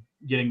really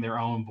getting their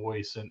own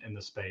voice in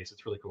the space.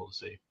 It's really cool to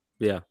see.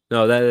 Yeah,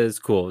 no, that is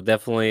cool.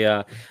 Definitely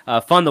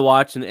fun to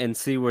watch and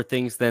see where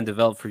things then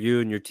develop for you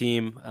and your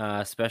team,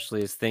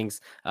 especially as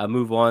things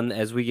move on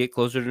as we get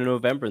closer to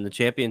November and the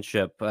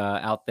championship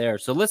out there.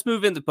 So let's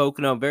move into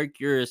Pocono. I'm very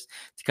curious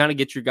to kind of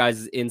get your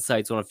guys'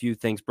 insights on a few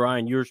things.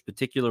 Brian, yours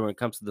particular when it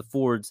comes to the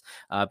Fords,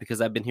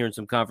 because I've been hearing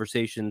some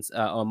conversations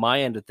on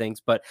my end of things.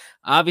 But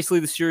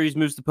obviously the series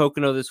moves to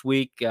Pocono this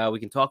week. We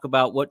can talk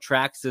about what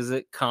tracks does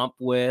it comp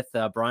with.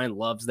 Brian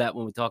loves that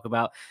when we talk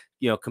about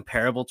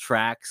comparable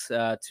tracks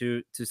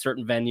to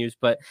certain venues.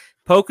 But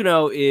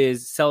Pocono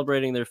is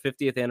celebrating their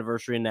 50th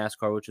anniversary in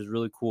NASCAR, which is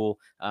really cool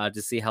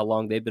to see how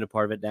long they've been a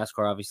part of it.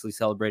 NASCAR obviously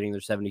celebrating their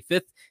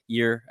 75th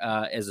year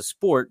as a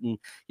sport. And,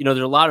 there's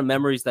a lot of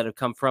memories that have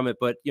come from it.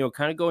 But,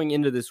 kind of going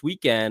into this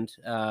weekend,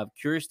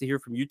 curious to hear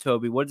from you,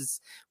 Toby. What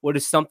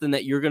is something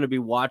that you're going to be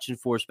watching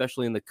for,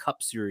 especially in the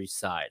Cup Series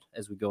side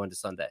as we go into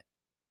Sunday?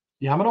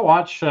 Yeah, I'm going to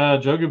watch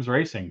Joe Gibbs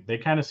Racing. They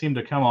kind of seem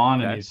to come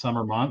on in these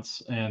summer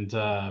months, and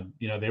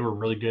they were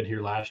really good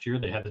here last year.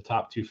 They had the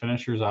top two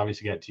finishers,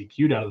 obviously got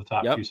TQ'd out of the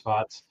top two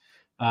spots,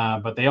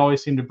 but they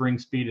always seem to bring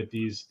speed at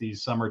these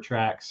summer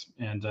tracks,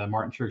 and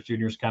Martin Truex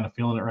Jr. is kind of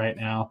feeling it right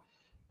now.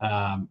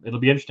 It'll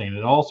be interesting.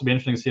 It'll also be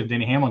interesting to see if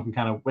Denny Hamlin can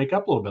kind of wake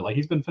up a little bit. Like,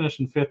 he's been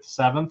finishing 5th,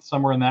 7th,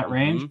 somewhere in that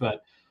range,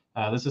 but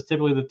this is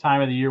typically the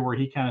time of the year where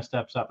he kind of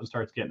steps up and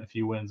starts getting a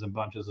few wins and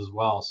bunches as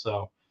well.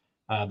 So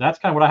that's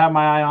kind of what I have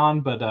my eye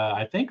on. But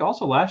I think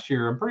also last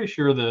year, I'm pretty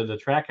sure the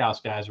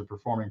Trackhouse guys are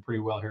performing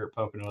pretty well here at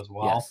Pocono as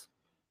well.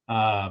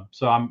 Yes.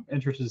 So I'm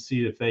interested to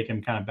see if they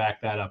can kind of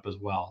back that up as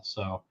well.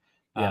 So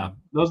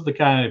those are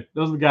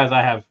the guys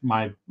I have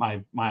my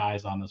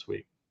eyes on this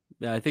week.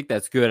 Yeah, I think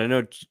that's good. I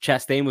know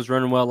Chastain was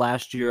running well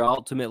last year.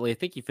 Ultimately, I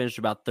think he finished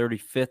about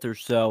 35th or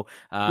so.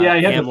 He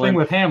had the thing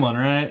with Hamlin,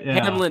 right?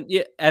 Yeah. Hamlin,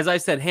 as I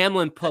said,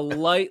 Hamlin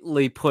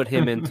politely put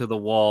him into the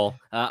wall.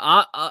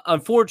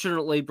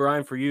 Unfortunately,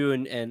 Brian, for you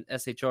and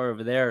SHR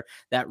over there,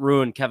 that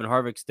ruined Kevin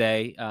Harvick's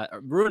day,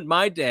 ruined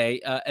my day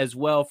as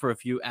well for a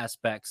few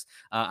aspects.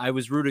 I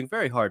was rooting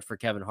very hard for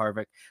Kevin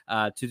Harvick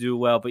to do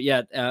well. But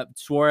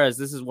Suarez,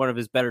 this is one of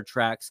his better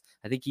tracks.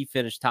 I think he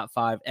finished top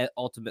 5 and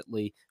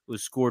ultimately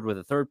was scored with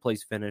a 3rd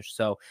place finish.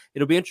 So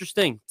it'll be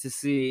interesting to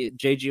see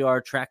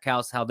JGR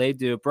Trackhouse, how they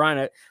do.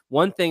 Brian,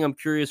 one thing I'm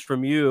curious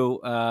from you,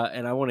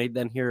 and I want to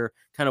then hear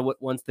kind of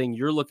what one thing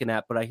you're looking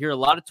at, but I hear a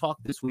lot of talk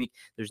this week.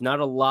 There's not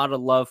a lot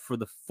of love for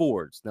the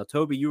Fords. Now,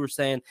 Toby, you were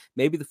saying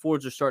maybe the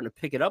Fords are starting to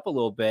pick it up a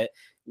little bit.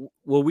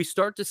 Will we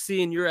start to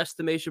see, in your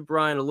estimation,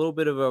 Brian, a little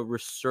bit of a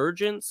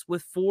resurgence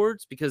with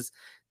Fords? Because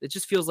it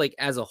just feels like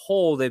as a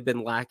whole, they've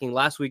been lacking.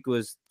 Last week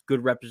was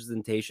good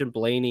representation.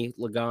 Blaney,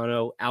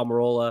 Logano,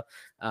 Almirola,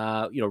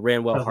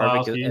 ran well.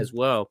 Harvick as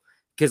well.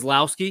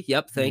 Keselowski,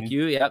 thank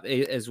you,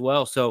 as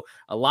well. So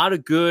a lot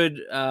of good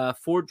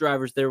Ford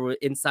drivers there were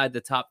inside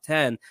the top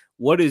 10.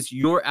 What is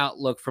your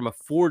outlook from a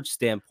Ford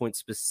standpoint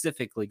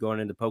specifically going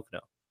into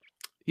Pocono?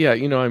 Yeah,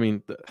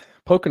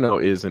 Pocono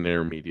is an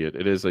intermediate.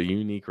 It is a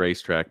unique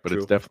racetrack, but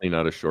It's definitely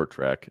not a short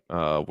track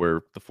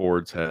where the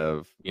Fords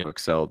have,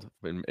 excelled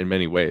in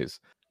many ways.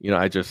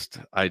 I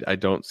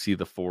don't see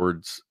the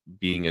Fords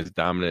being as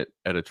dominant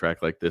at a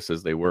track like this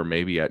as they were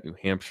maybe at New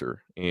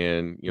Hampshire.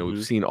 And,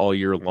 we've seen all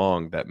year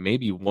long that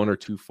maybe 1 or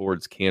 2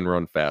 Fords can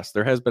run fast.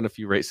 There has been a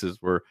few races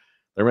where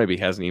there maybe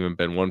hasn't even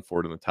been 1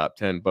 Ford in the top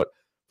 10, but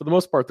for the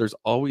most part, there's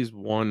always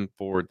 1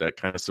 Ford that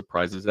kind of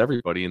surprises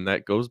everybody. And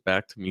that goes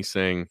back to me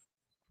saying,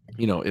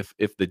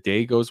 if the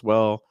day goes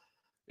well,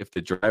 if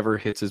the driver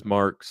hits his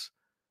marks,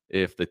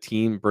 if the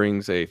team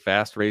brings a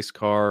fast race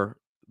car,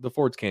 the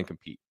Fords can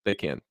compete. They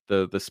can.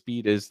 The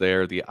speed is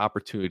there. The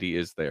opportunity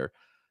is there.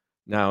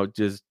 Now,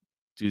 does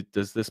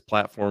this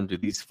platform, do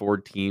these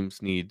Ford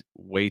teams need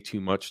way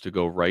too much to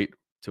go right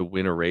to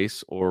win a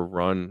race or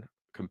run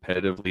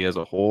competitively as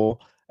a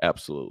whole?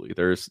 Absolutely.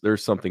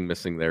 There's something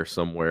missing there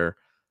somewhere.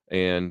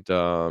 And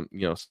so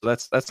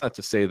that's not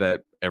to say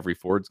that every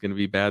Ford's going to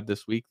be bad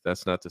this week.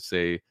 That's not to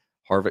say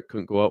Harvick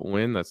couldn't go out and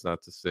win. That's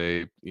not to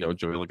say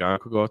Joey Logano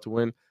could go out to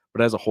win.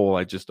 But as a whole,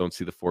 I just don't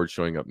see the Ford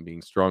showing up and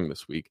being strong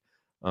this week.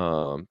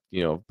 Pocono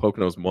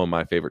is one of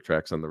my favorite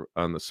tracks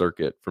on the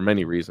circuit for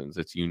many reasons.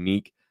 It's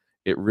unique.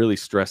 It really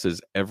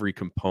stresses every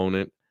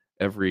component,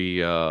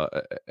 every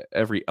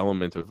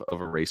element of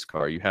a race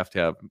car. You have to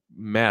have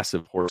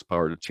massive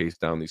horsepower to chase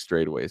down these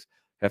straightaways.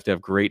 You have to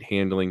have great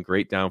handling,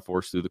 great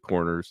downforce through the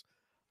corners.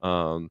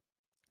 And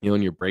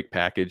your brake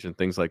package and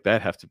things like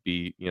that have to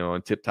be,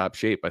 in tip-top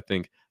shape. I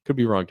think, could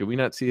be wrong. Did we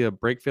not see a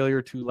brake failure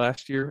or two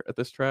last year at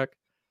this track?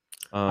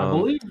 I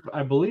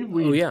believe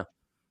we. Oh yeah.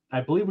 I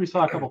believe we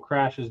saw a couple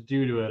crashes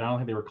due to it. I don't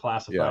think they were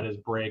classified as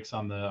brakes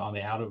on the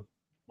out of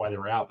why they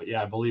were out, but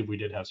yeah, I believe we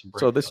did have some brake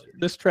failures.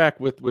 This track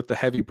with the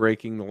heavy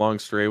braking, the long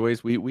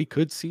straightaways, we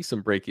could see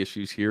some brake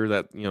issues here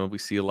that we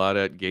see a lot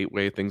at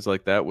Gateway, things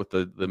like that with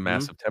the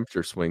massive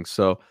temperature swings.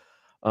 So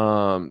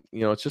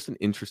it's just an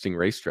interesting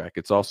racetrack.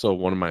 It's also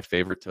one of my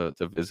favorite to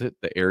visit.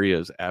 The area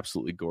is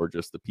absolutely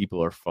gorgeous. The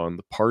people are fun.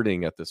 The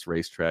partying at this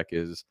racetrack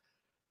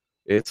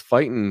it's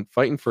fighting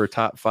for a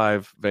top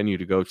 5 venue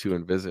to go to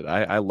and visit.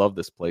 I love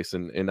this place,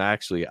 and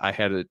actually I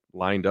had it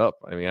lined up.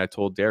 I mean, I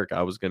told Derek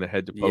I was going to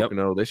head to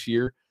Pocono this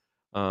year.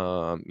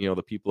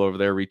 The people over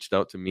there reached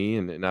out to me,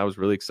 and I was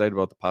really excited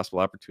about the possible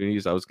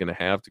opportunities I was going to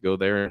have to go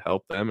there and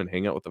help them and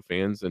hang out with the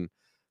fans. And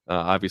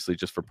obviously,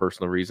 just for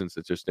personal reasons,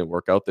 it just didn't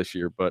work out this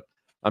year. But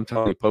I'm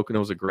telling you,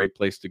 Pocono is a great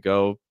place to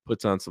go.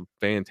 Puts on some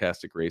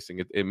fantastic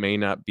racing. It may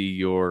not be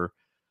your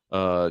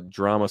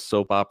drama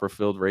soap opera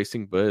filled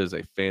racing, but it is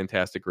a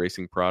fantastic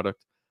racing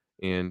product.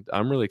 And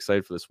I'm really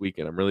excited for this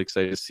weekend. I'm really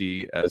excited to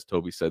see, as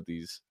Toby said,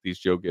 these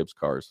Joe Gibbs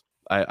cars.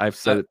 I've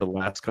said it the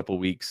last couple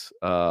weeks.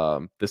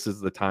 This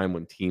is the time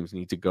when teams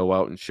need to go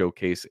out and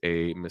showcase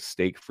a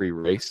mistake-free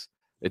race.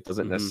 It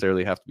doesn't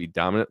necessarily have to be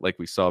dominant like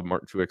we saw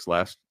Martin Truex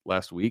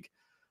last week,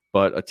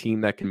 but a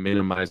team that can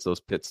minimize those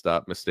pit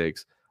stop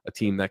mistakes, a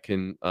team that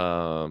can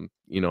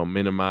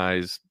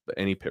minimize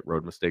any pit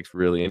road mistakes,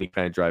 really any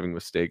kind of driving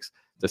mistakes.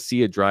 To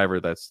see a driver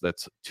that's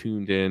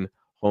tuned in,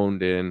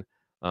 honed in,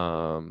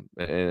 and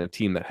a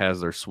team that has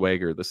their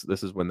swagger, this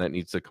is when that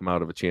needs to come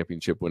out of a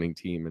championship winning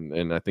team,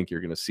 and I think you're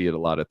going to see it a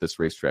lot at this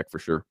racetrack for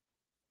sure.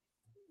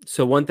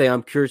 So one thing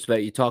I'm curious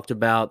about, you talked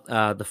about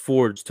the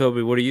Fords.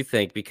 Toby, what do you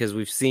think? Because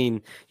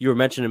you were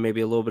mentioning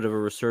maybe a little bit of a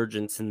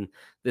resurgence, and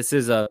this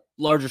is a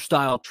larger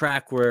style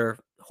track where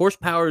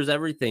horsepower is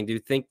everything. Do you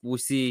think we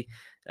see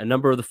a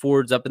number of the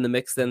Fords up in the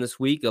mix then this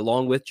week,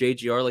 along with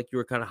JGR, like you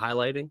were kind of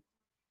highlighting?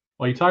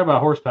 Well, you talk about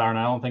horsepower, and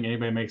I don't think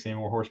anybody makes any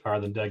more horsepower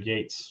than Doug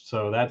Yates.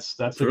 So that's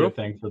a good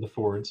thing for the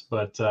Fords.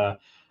 But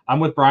I'm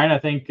with Brian. I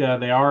think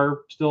they are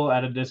still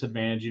at a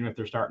disadvantage, even if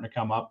they're starting to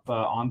come up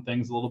on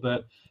things a little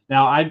bit.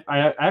 Now, I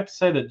have to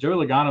say that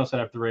Joey Logano set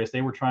up the race.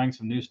 They were trying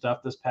some new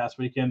stuff this past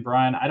weekend.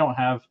 Brian, I don't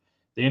have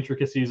the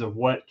intricacies of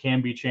what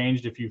can be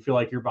changed if you feel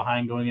like you're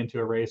behind going into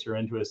a race or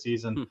into a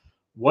season.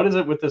 What is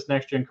it with this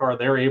next-gen car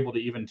they're able to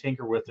even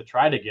tinker with to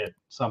try to get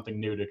something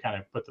new to kind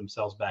of put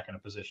themselves back in a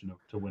position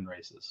to win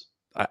races?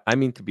 I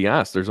mean, to be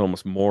honest, there's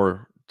almost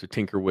more to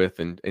tinker with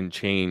and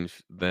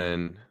change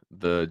than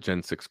the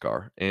Gen 6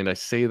 car. And I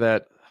say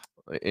that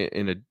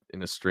in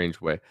a strange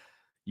way.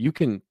 You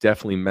can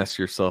definitely mess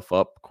yourself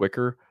up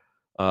quicker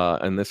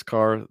in this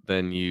car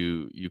than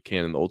you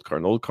can in the old car.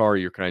 In the old car,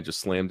 you're kind of just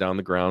slammed down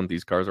the ground.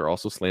 These cars are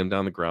also slammed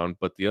down the ground.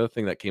 But the other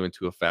thing that came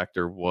into a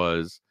factor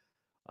was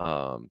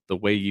the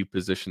way you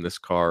position this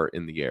car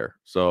in the air.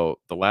 So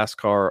the last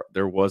car,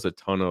 there was a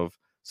ton of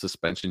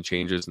suspension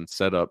changes and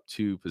setup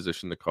to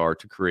position the car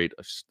to create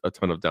a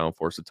ton of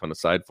downforce, a ton of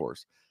side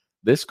force.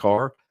 This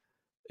car,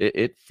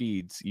 it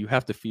feeds. You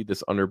have to feed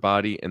this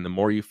underbody, and the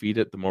more you feed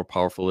it, the more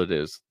powerful it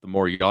is. The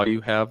more yaw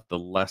you have, the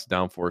less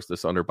downforce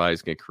this underbody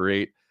is going to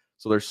create.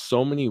 So there's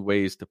so many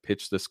ways to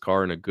pitch this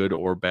car in a good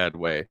or bad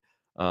way,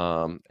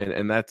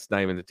 and that's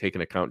not even to take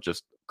into account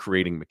just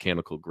creating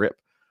mechanical grip.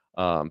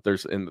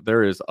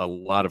 There is a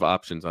lot of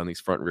options on these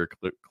front rear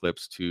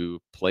clips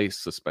to place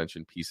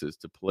suspension pieces,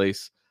 to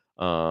place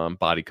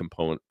body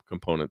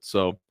components.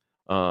 So,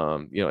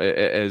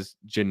 as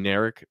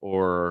generic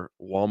or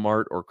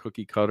Walmart or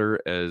cookie cutter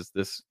as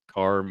this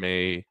car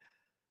may,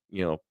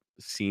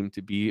 seem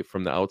to be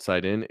from the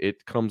outside in,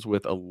 it comes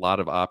with a lot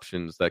of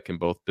options that can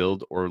both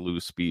build or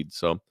lose speed.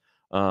 So,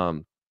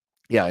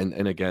 yeah,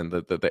 and again,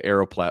 the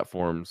aero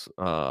platforms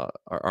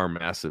are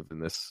massive in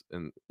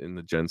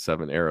the Gen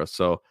 7 era.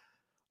 So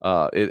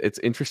it's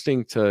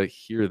interesting to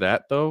hear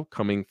that, though,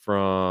 coming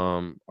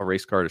from a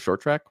race car to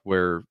short track,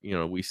 where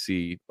we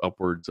see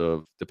upwards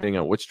of, depending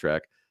on which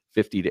track,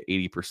 50 to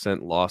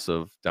 80% loss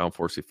of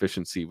downforce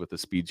efficiency with the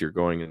speeds you're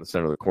going in the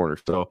center of the corner.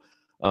 So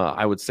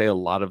I would say a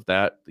lot of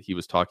that he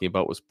was talking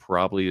about was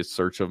probably a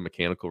search of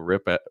mechanical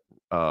grip at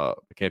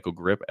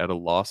a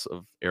loss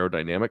of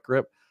aerodynamic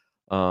grip.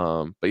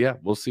 But yeah,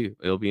 we'll see.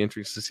 It'll be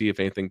interesting to see if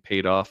anything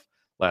paid off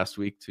last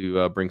week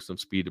to bring some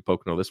speed to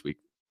Pocono this week.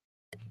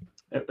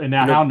 And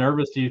now, how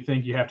nervous do you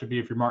think you have to be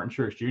if you're Martin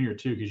Truex Jr.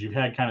 too? Because you've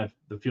had kind of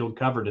the field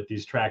covered at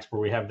these tracks where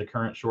we have the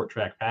current short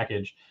track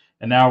package,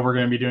 and now we're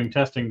going to be doing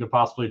testing to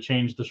possibly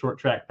change the short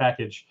track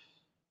package.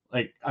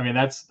 Like, I mean,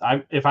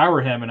 if I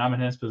were him and I'm in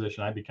his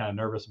position, I'd be kind of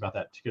nervous about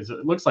that, because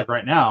it looks like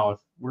right now, if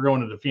we're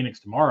going into Phoenix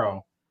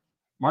tomorrow,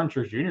 Martin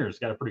Truex Jr. has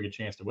got a pretty good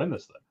chance to win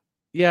this thing.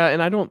 Yeah,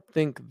 and I don't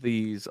think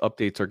these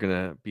updates are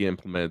gonna be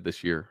implemented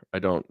this year. I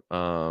don't.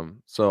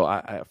 So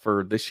I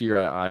for this year,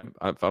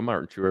 if I'm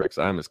Martin Truex,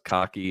 I'm as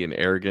cocky and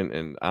arrogant,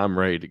 and I'm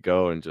ready to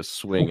go and just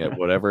swing at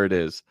whatever it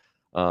is.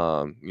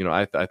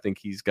 I think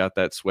he's got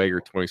that swagger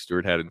Tony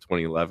Stewart had in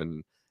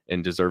 2011,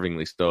 and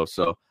deservingly so.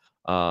 So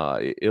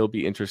it'll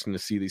be interesting to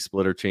see these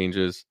splitter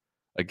changes.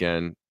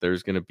 Again,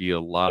 there's going to be a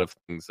lot of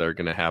things that are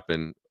going to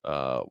happen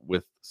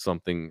with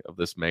something of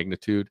this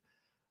magnitude,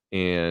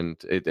 and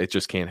it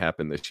just can't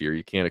happen this year.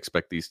 You can't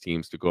expect these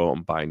teams to go out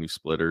and buy new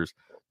splitters,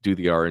 do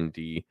the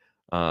R&D,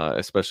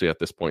 especially at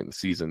this point in the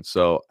season.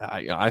 So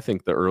I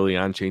think the early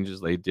on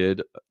changes they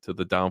did to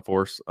the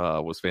downforce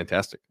was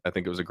fantastic. I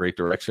think it was a great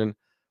direction,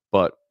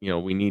 but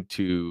we need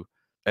to,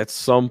 at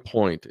some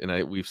point,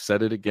 and we've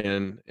said it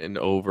again and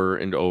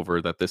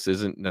over that this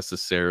isn't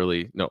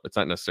necessarily, no, it's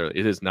not necessarily,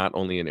 it is not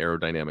only an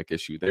aerodynamic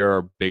issue. There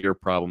are bigger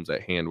problems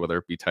at hand, whether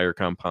it be tire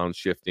compound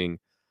shifting,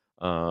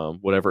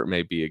 whatever it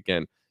may be.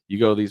 Again, you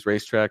go to these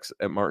racetracks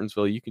at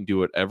Martinsville, you can do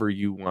whatever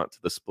you want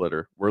to the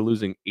splitter. We're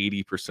losing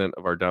 80%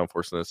 of our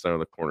downforce in the center of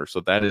the corner. So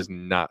that is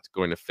not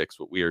going to fix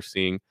what we are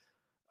seeing.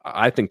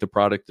 I think the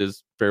product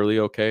is fairly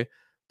okay,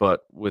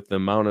 but with the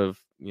amount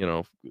of,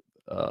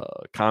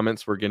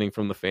 comments we're getting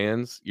from the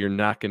fans, you're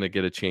not going to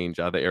get a change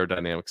out of the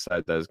aerodynamic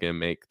side that is going to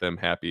make them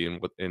happy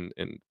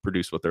and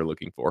produce what they're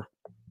looking for.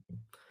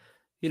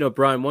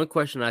 Brian, one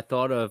question I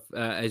thought of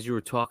as you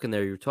were talking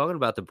there, you were talking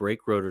about the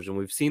brake rotors, and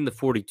we've seen the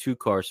 42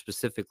 car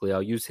specifically.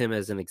 I'll use him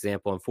as an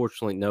example.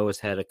 Unfortunately, Noah's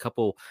had a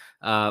couple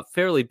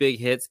fairly big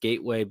hits,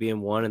 Gateway being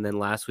one, and then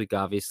last week,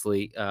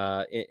 obviously,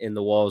 in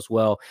the wall as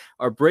well.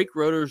 Are brake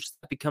rotors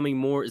becoming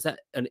more, is that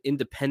an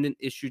independent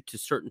issue to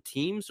certain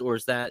teams, or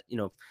is that,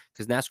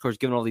 because NASCAR is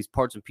giving all these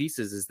parts and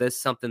pieces, is this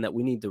something that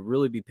we need to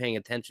really be paying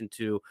attention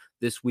to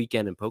this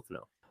weekend in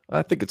Pocono?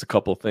 I think it's a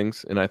couple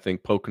things, and I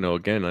think Pocono,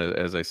 again,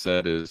 as I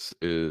said, is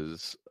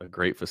a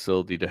great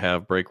facility to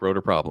have brake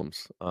rotor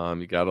problems.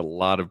 You got a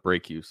lot of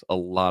brake use,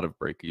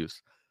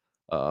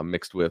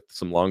 mixed with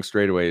some long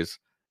straightaways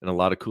and a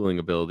lot of cooling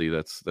ability.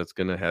 That's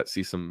going to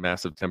see some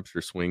massive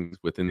temperature swings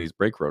within these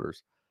brake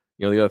rotors.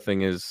 The other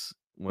thing is,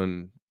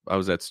 when I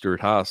was at Stewart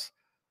Haas,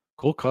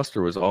 Cole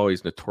Custer was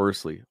always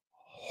notoriously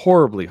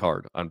horribly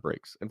hard on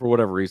brakes, and for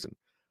whatever reason.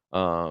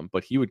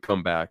 But he would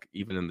come back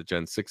even in the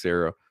Gen 6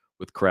 era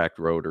with cracked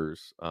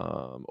rotors,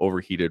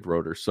 overheated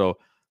rotors. So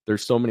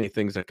there's so many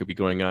things that could be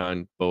going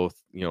on, both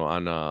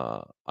on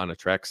a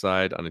track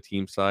side, on a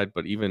team side,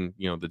 but even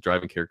the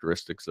driving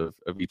characteristics of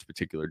each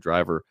particular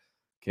driver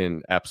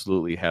can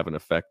absolutely have an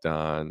effect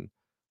on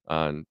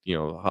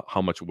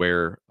how much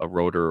wear a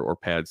rotor or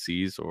pad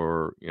sees,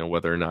 or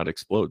whether or not it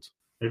explodes.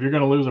 If you're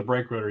going to lose a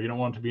brake rotor, you don't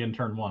want it to be in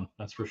turn one.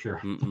 That's for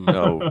sure.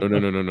 No.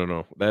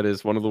 That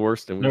is one of the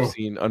worst, and we've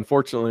seen,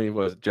 unfortunately,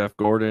 was Jeff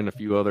Gordon, a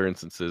few other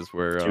instances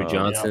where Jimmy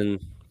Johnson,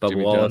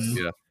 Bubba Wallace.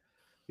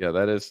 Yeah,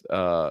 that is.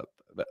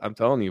 I'm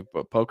telling you,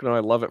 but Pocono,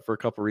 I love it for a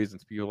couple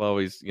reasons. People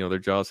always, their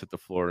jaws hit the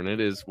floor, and it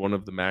is one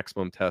of the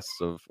maximum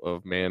tests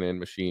of man and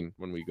machine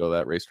when we go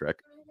that racetrack.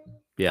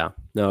 Yeah,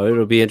 no,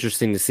 it'll be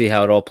interesting to see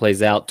how it all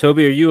plays out.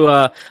 Toby, are you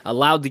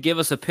allowed to give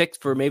us a pick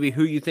for maybe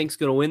who you think's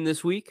going to win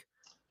this week?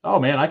 Oh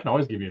man, I can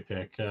always give you a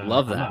pick.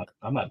 Love that.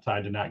 I'm not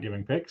tied to not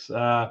giving picks.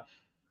 Man,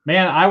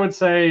 I would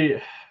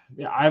say,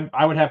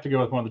 I would have to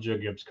go with one of the Joe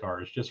Gibbs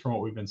cars, just from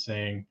what we've been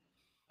seeing,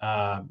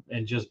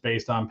 and just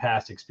based on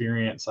past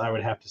experience. I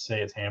would have to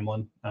say it's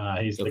Hamlin.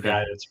 He's the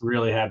guy that's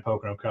really had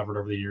Pocono covered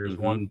over the years.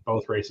 Mm-hmm. Won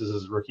both races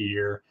his rookie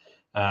year.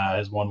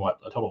 Has won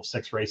a total of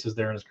 6 races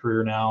there in his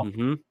career now.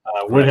 Mm-hmm.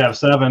 Would have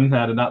 7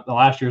 had not the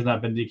last year's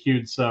not been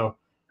DQ'd. So.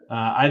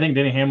 I think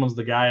Denny Hamlin's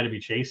the guy to be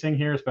chasing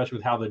here, especially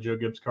with how the Joe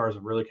Gibbs cars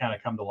have really kind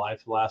of come to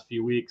life the last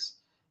few weeks.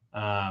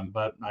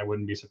 But I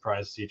wouldn't be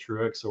surprised to see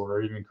Truex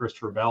or even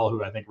Christopher Bell,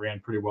 who I think ran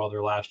pretty well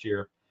there last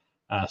year,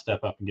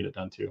 step up and get it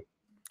done too.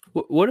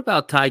 What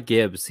about Ty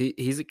Gibbs?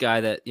 He's a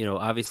guy that,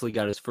 obviously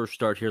got his first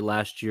start here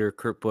last year.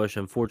 Kurt Busch,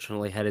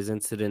 unfortunately, had his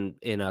incident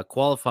in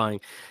qualifying.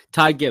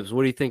 Ty Gibbs,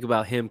 what do you think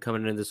about him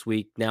coming in this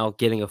week, now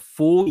getting a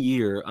full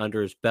year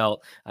under his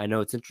belt? I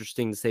know it's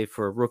interesting to say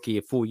for a rookie,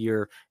 a full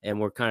year, and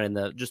we're kind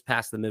of just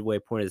past the midway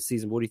point of the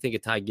season. What do you think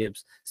of Ty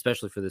Gibbs,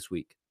 especially for this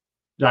week?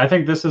 Yeah, I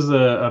think this is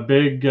a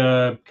big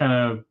kind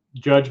of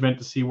judgment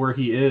to see where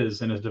he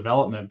is in his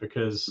development,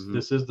 because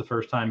this is the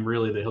first time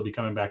really that he'll be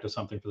coming back to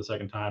something for the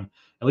second time,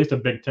 at least a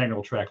big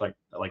technical track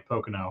like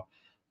Pocono.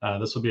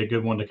 This will be a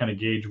good one to kind of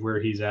gauge where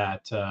he's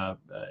at.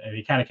 And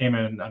he kind of came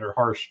in under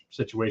harsh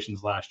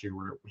situations last year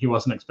where he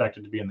wasn't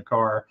expected to be in the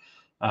car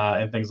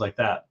and things like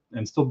that,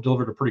 and still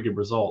delivered a pretty good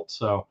result.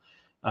 So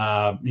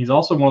he's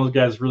also one of those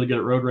guys really good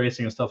at road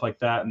racing and stuff like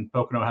that. And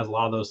Pocono has a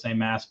lot of those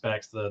same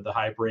aspects, the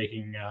high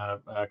braking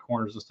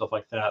corners and stuff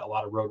like that. A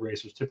lot of road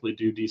racers typically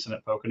do decent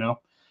at Pocono.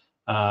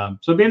 So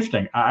it'd be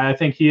interesting. I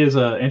think he is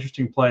an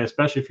interesting play,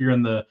 especially if you're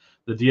in the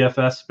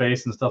DFS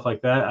space and stuff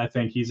like that. I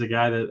think he's a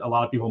guy that a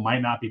lot of people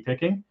might not be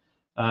picking,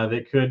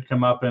 that could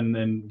come up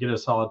and get a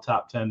solid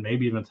top 10,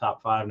 maybe even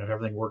top 5. And if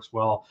everything works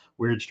well,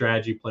 weird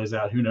strategy plays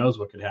out, who knows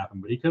what could happen,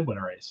 but he could win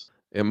a race.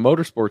 And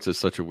motorsports is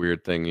such a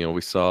weird thing.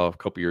 We saw a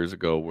couple years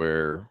ago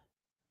where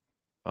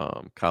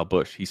Kyle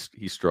Busch.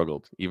 He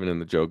struggled even in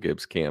the Joe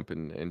Gibbs camp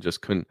and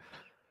just couldn't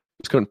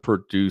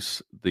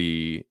produce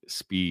the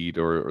speed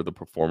or the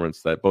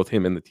performance that both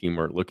him and the team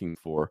are looking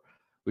for.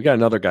 We got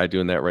another guy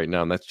doing that right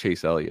now, and that's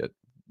Chase Elliott.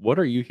 What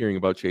are you hearing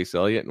about Chase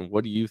Elliott, and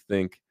what do you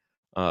think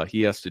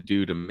he has to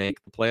do to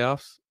make the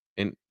playoffs?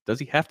 And does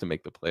he have to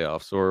make the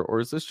playoffs, or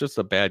is this just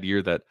a bad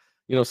year that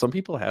some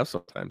people have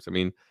sometimes? I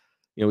mean,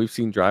 we've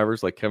seen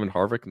drivers like Kevin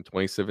Harvick in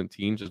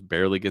 2017 just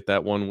barely get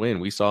that one win.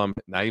 We saw him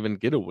not even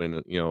get a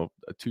win, 2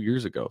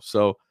 years ago.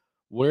 So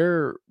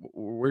where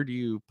do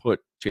you put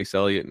Chase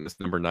Elliott in this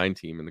number 9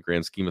 team in the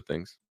grand scheme of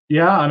things?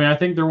 Yeah, I mean, I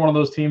think they're one of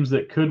those teams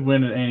that could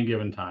win at any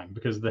given time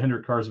because the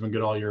Hendrick cars have been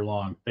good all year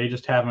long. They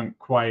just haven't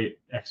quite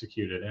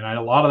executed, and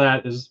a lot of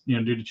that is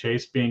due to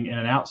Chase being in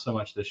and out so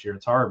much this year.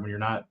 It's hard when you're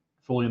not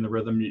fully in the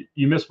rhythm.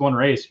 You miss one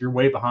race, you're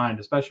way behind,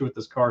 especially with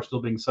this car still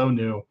being so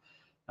new.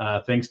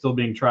 Things still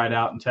being tried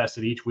out and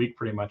tested each week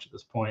pretty much at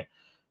this point.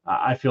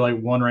 I feel like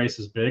one race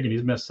is big, and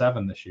he's missed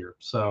 7 this year.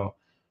 So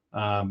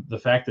the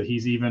fact that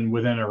he's even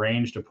within a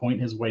range to point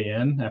his way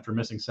in after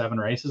missing 7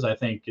 races, I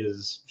think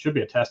should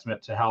be a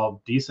testament to how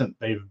decent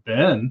they've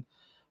been.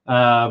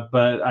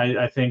 But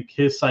I think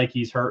his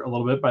psyche's hurt a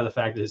little bit by the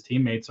fact that his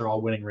teammates are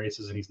all winning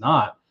races and he's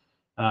not.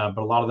 But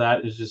a lot of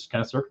that is just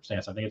kind of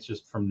circumstance. I think it's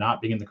just from not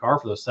being in the car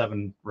for those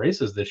 7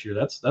 races this year.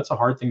 That's a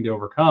hard thing to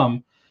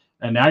overcome.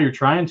 And now you're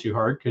trying too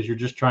hard because you're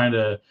just trying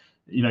to,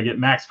 get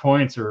max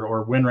points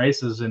or win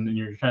races, and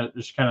you're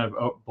just kind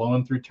of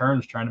blowing through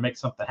turns, trying to make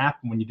something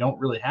happen when you don't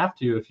really have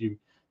to. If you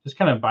just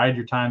kind of bide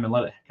your time and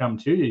let it come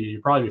to you,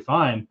 you'll probably be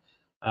fine.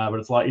 But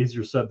it's a lot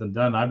easier said than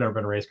done. I've never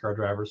been a race car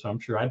driver, so I'm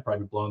sure I'd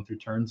probably be blowing through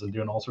turns and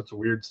doing all sorts of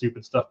weird,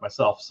 stupid stuff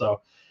myself.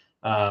 So,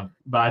 but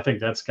I think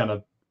that's kind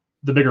of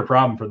the bigger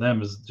problem for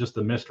them is just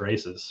the missed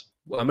races.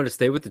 Well, I'm going to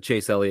stay with the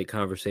Chase Elliott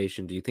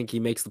conversation. Do you think he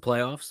makes the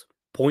playoffs?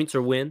 Points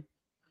or win?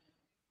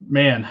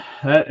 Man,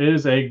 that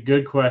is a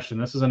good question.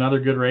 This is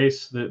another good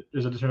race that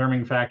is a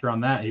determining factor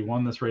on that. He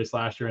won this race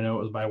last year. I know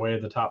it was by way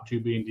of the top 2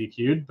 being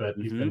DQ'd, but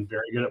he's been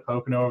very good at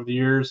Pocono over the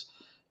years.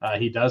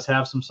 He does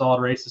have some solid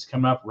races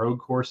coming up. Road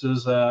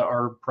courses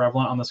are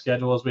prevalent on the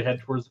schedule as we head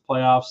towards the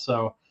playoffs.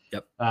 So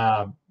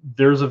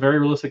there's a very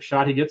realistic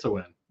shot he gets a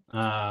win.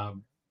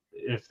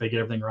 If they get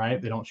everything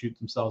right, they don't shoot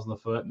themselves in the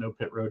foot, no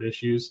pit road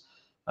issues.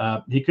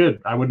 He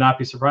could. I would not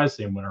be surprised to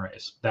see him win a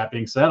race. That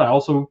being said, I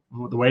also,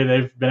 the way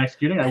they've been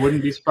executing, I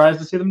wouldn't be surprised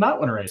to see them not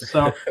win a race.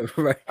 So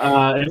right.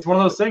 It's one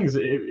of those things.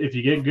 If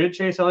you get good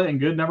Chase Elliott and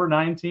good number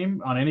 9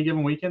 team on any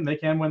given weekend, they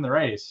can win the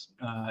race.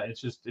 It's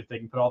just if they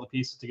can put all the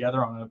pieces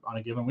together on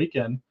a given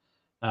weekend,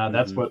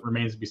 that's what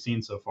remains to be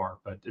seen so far.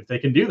 But if they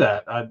can do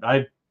that,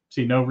 I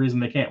see no reason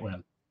they can't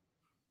win.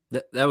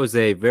 That was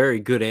a very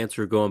good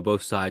answer going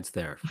both sides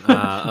there.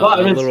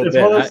 Well, it's one of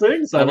those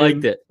things. I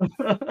liked it.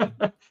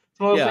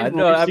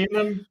 We've seen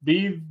them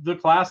be the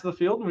class of the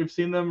field, and we've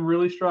seen them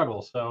really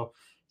struggle. So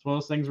it's one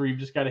of those things where you've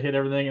just got to hit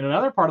everything. And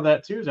another part of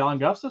that too is Alan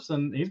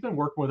Gustafson. He's been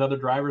working with other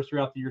drivers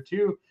throughout the year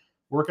too,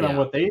 working on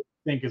what they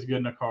think is good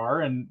in a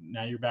car. And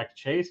now you're back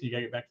to Chase, and you got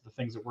to get back to the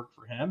things that work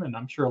for him. And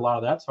I'm sure a lot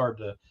of that's hard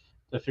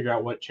to figure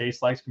out what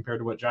Chase likes compared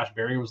to what Josh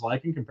Berry was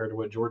liking, compared to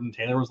what Jordan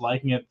Taylor was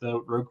liking at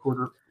the road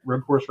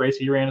course race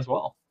he ran as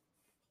well.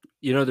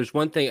 There's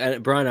one thing,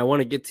 Brian, I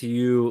want to get to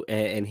you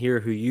and hear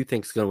who you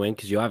think is going to win,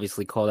 because you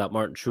obviously called out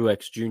Martin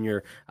Truex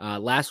Jr.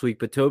 Last week.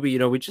 But Toby,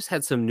 we just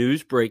had some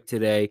news break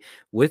today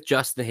with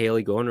Justin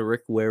Haley going to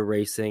Rick Ware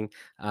Racing.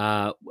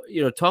 Talk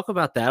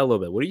about that a little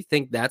bit. What do you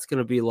think that's going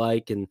to be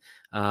like? And,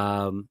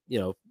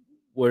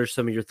 what are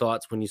some of your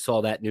thoughts when you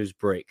saw that news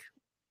break?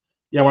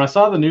 Yeah, when I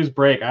saw the news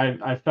break,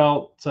 I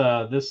felt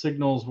this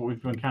signals what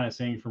we've been kind of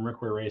seeing from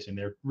Rick Ware Racing.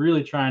 They're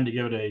really trying to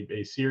give it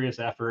a serious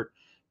effort.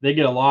 They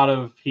get a lot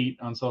of heat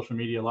on social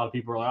media. A lot of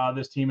people are like,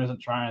 this team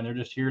isn't trying. They're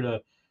just here to,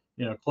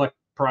 collect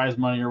prize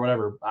money or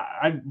whatever.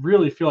 I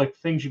really feel like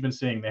things you've been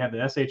seeing. They had the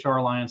SHR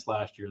Alliance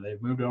last year. They've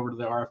moved over to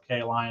the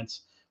RFK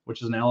Alliance,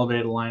 which is an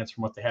elevated alliance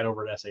from what they had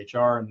over at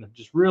SHR. And they've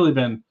just really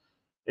been,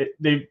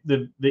 the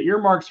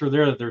earmarks are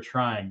there that they're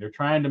trying. They're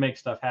trying to make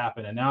stuff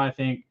happen. And now I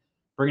think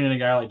bringing in a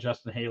guy like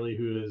Justin Haley,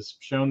 who has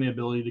shown the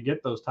ability to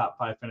get those top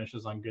 5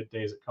 finishes on good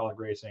days at College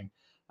Racing,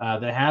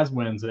 that has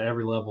wins at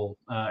every level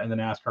in the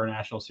NASCAR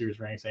National Series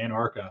ranks and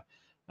ARCA,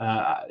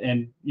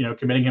 and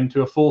committing him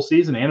to a full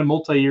season and a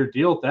multi-year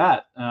deal at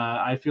that,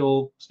 I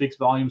feel speaks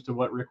volumes to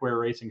what Rick Ware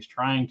Racing is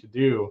trying to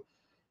do.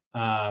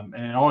 And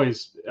it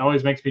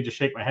always makes me just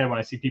shake my head when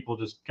I see people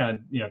just kind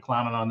of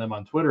clowning on them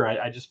on Twitter.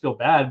 I just feel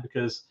bad,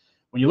 because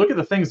when you look at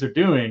the things they're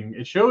doing,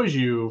 it shows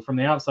you from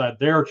the outside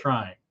they're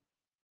trying.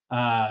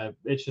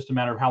 It's just a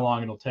matter of how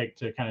long it'll take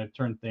to kind of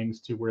turn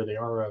things to where they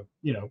are a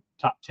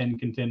top 10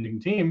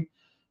 contending team.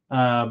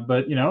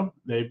 But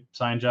they've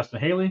signed Justin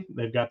Haley.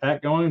 They've got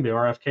that going. The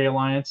RFK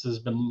Alliance has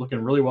been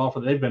looking really well for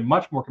them. They've been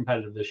much more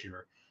competitive this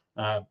year.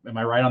 Am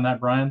I right on that,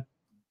 Brian?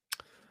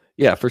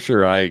 Yeah, for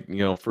sure.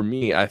 For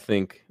me, I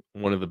think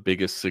one of the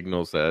biggest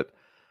signals that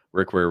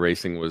Rick Ware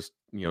Racing was,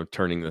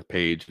 turning the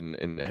page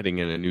and heading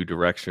in a new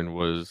direction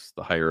was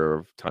the hire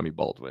of Tommy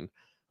Baldwin.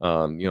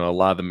 A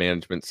lot of the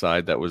management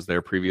side that was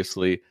there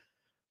previously,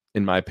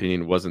 in my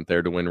opinion, wasn't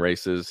there to win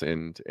races,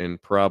 and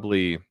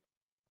probably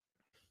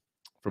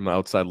from the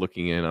outside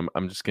looking in,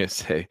 I'm just gonna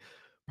say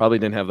probably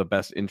didn't have the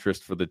best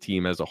interest for the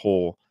team as a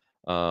whole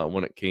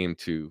when it came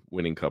to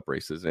winning cup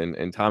races.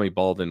 And Tommy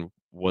Baldwin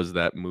was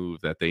that move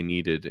that they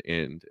needed,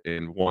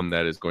 and one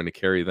that is going to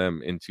carry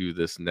them into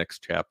this next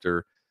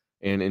chapter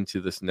and into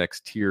this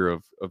next tier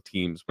of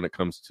teams when it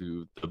comes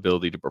to the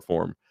ability to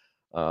perform.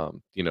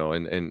 You know,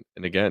 and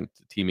again,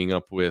 teaming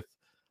up with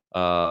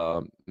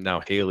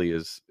now Haley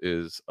is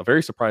a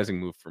very surprising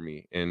move for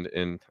me.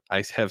 And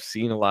I have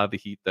seen a lot of the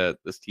heat that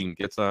this team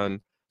gets on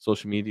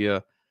social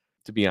media.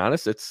 To be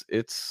honest,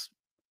 it's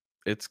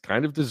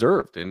kind of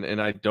deserved,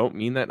 and I don't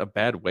mean that in a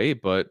bad way,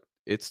 but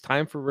it's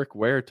time for Rick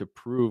Ware to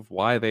prove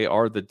why they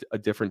are a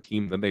different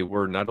team than they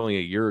were not only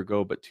a year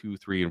ago, but 2,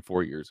 3, and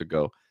 4 years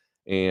ago.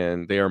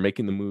 And they are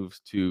making the moves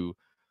to,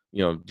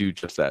 you know, do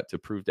just that, to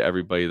prove to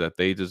everybody that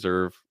they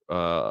deserve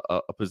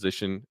a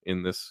position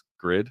in this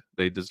grid.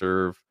 They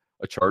deserve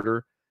a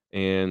charter,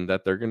 and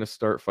that they're going to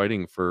start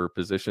fighting for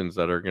positions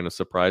that are going to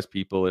surprise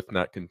people, if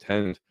not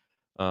contend,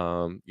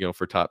 you know,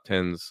 for top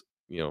tens,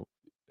 you know,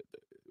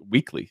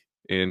 weekly.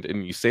 And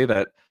you say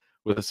that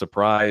with a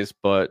surprise,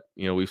 but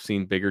you know, we've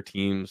seen bigger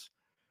teams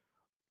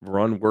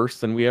run worse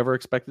than we ever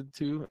expected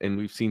to, and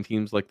we've seen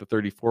teams like the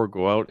 34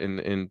 go out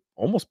and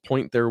almost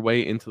point their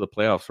way into the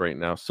playoffs right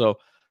now. So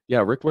yeah,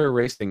 Rick Ware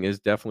Racing is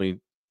definitely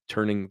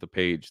turning the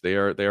page. They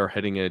are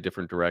heading in a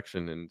different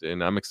direction,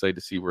 and I'm excited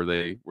to see where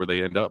they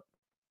end up.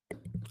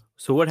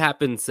 So what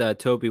happens,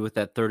 Toby, with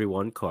that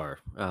 31 car?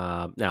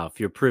 Now, if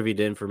you're privy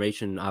to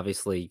information,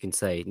 obviously you can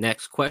say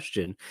next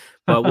question.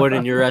 But what,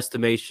 in your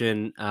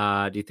estimation,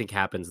 do you think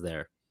happens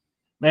there?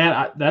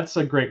 Man, that's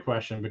a great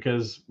question,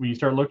 because when you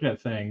start looking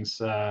at things,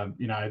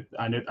 you know,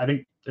 I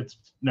think it's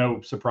no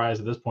surprise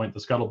at this point. The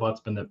scuttlebutt's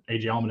been that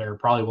AJ Allmendinger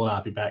probably will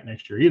not be back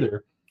next year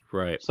either.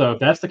 Right. So if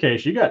that's the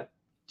case, you got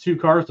 2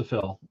 cars to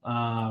fill.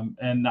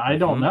 And I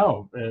don't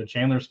know.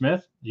 Chandler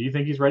Smith, do you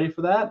think he's ready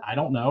for that? I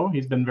don't know.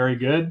 He's been very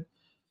good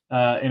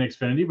in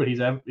Xfinity, but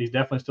he's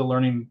definitely still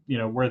learning, you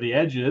know, where the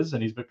edge is,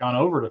 and he's gone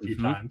over it a few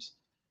times.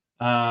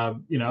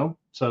 You know,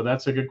 so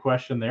that's a good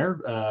question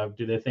there.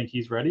 Do they think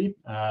he's ready?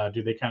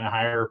 Do they kind of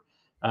hire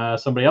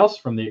somebody else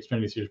from the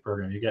Xfinity Series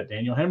program? You got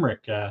Daniel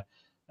Hemrick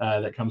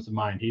that comes to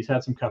mind. He's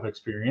had some Cup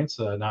experience,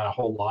 not a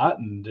whole lot,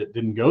 and it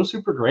didn't go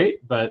super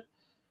great, but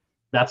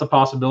that's a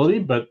possibility.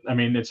 But I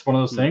mean, it's one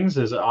of those things.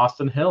 Is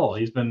Austin Hill?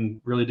 He's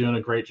been really doing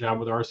a great job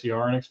with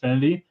RCR and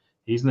Xfinity.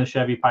 He's in the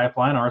Chevy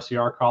pipeline.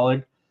 RCR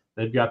colleague,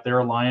 they've got their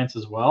alliance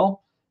as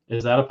well.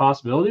 Is that a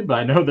possibility? But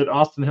I know that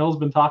Austin Hill's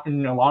been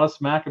talking a lot of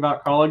smack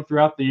about Colleague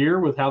throughout the year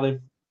with how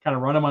they've kind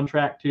of run him on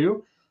track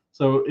too.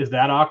 So is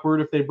that awkward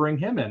if they bring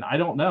him in? I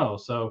don't know.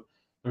 So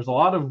there's a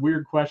lot of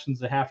weird questions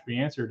that have to be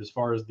answered as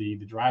far as the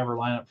driver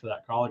lineup for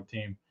that Colleague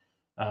team.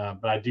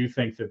 But I do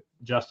think that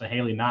Justin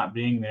Haley not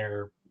being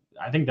there,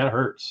 I think that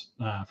hurts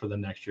for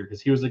them next year,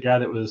 because he was the guy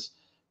that was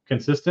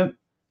consistent.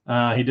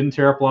 He didn't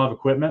tear up a lot of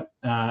equipment,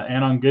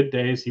 and on good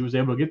days, he was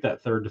able to get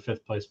that 3rd to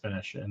 5th place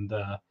finish. And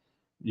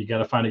you got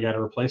to find a guy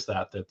to replace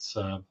that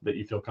that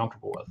you feel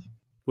comfortable with.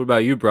 What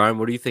about you, Brian?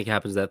 What do you think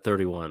happens at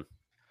 31?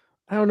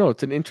 I don't know.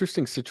 It's an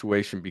interesting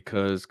situation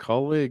because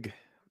Colleague,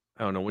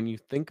 I don't know, when you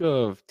think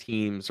of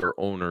teams or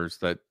owners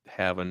that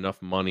have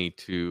enough money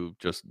to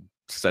just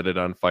set it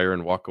on fire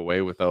and walk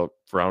away without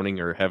frowning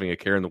or having a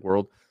care in the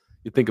world,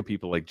 you think of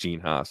people like Gene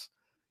Haas.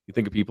 You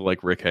think of people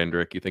like Rick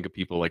Hendrick. You think of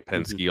people like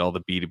Penske, all the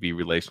B2B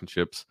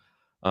relationships.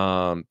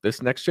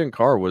 This next-gen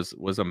car was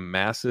a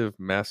massive,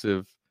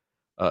 massive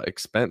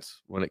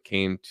expense when it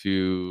came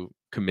to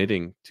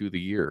committing to the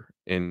year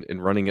and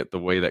running it the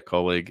way that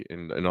Colleague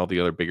and all the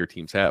other bigger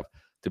teams have.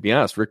 To be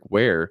honest, Rick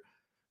Ware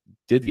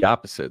did the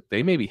opposite.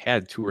 They maybe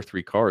had 2 or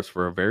 3 cars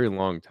for a very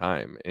long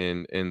time,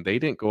 and they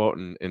didn't go out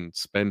and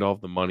spend all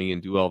the money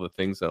and do all the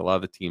things that a lot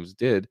of the teams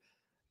did.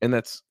 And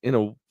that's in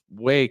a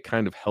way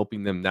kind of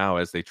helping them now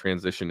as they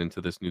transition into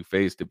this new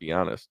phase, to be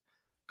honest.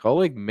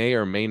 Colleague may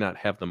or may not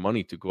have the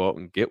money to go out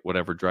and get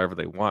whatever driver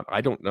they want. I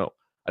don't know.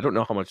 I don't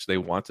know how much they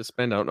want to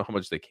spend. I don't know how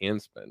much they can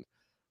spend.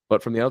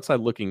 But from the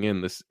outside looking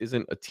in, this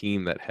isn't a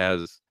team that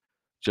has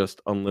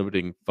just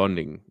unlimited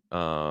funding.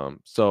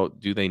 So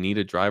do they need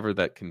a driver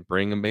that can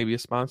bring them maybe a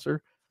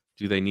sponsor?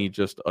 Do they need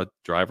just a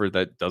driver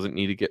that doesn't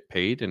need to get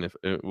paid? And if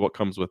what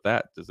comes with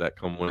that? Does that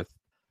come with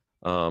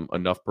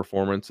enough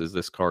performance? Is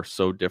this car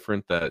so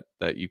different that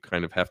you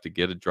kind of have to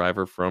get a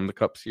driver from the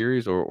Cup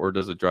Series, or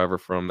does a driver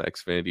from the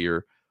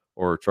Xfinity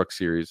or Truck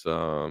Series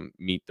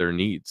meet their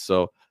needs?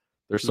 So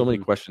there's so many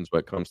questions when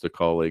it comes to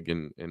Colleague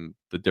and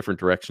the different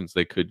directions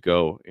they could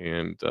go,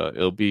 and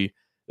it'll be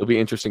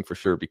interesting for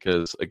sure,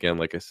 because again,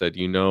 like I said,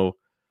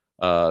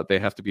 they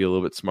have to be a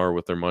little bit smarter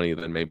with their money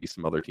than maybe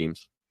some other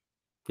teams.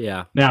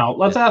 Yeah. Now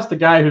let's ask the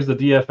guy who's the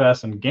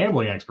DFS and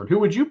gambling expert. Who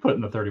would you put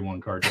in the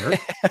 31 car,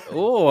 Derek?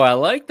 Oh, I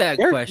like that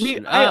Derek,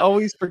 question. I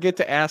always forget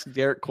to ask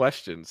Derek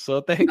questions, so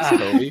thanks,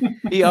 Toby.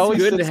 He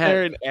always sits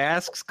there and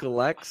asks,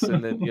 collects,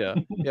 and then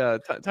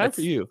time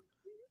for you.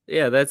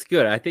 Yeah, that's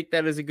good. I think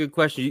that is a good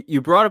question. You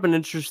brought up an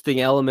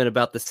interesting element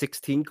about the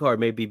 16 car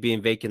maybe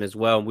being vacant as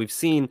well. And we've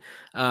seen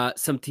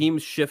some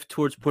teams shift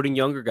towards putting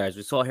younger guys.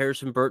 We saw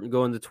Harrison Burton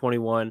go into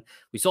 21.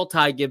 We saw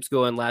Ty Gibbs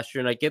go in last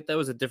year, and I get that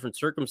was a different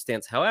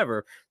circumstance.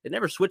 However, they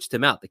never switched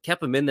him out. They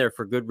kept him in there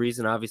for good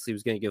reason. Obviously, he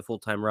was going to get a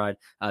full-time ride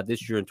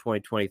this year in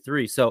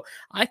 2023. So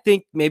I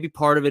think maybe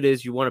part of it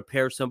is you want to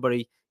pair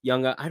somebody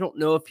young. I don't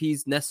know if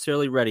he's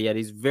necessarily ready yet.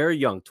 He's very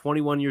young,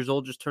 21 years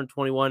old, just turned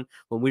 21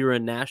 when we were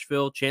in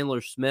Nashville.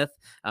 Chandler Smith,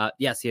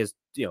 yes, he has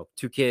 2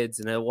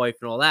 kids and a wife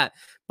and all that,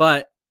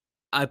 but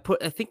I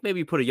think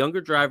maybe put a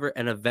younger driver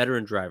and a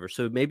veteran driver.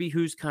 So maybe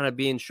who's kind of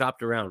being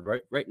shopped around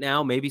right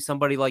now. Maybe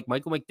somebody like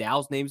Michael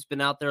McDowell's name's been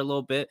out there a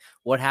little bit.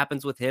 What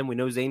happens with him? We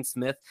know Zane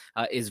Smith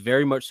is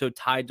very much so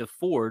tied to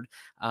Ford.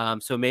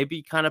 So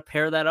maybe kind of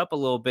pair that up a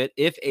little bit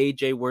if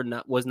AJ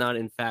was not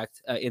in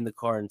fact in the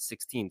car in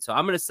 16. So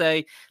I'm going to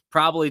say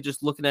probably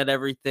just looking at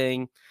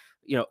everything.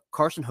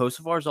 Carson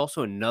Hocevar is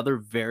also another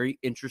very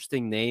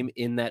interesting name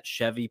in that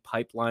Chevy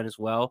pipeline as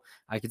well.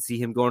 I could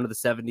see him going to the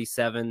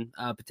 77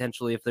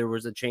 potentially if there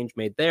was a change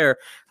made there.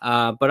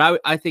 But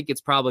I think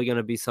it's probably going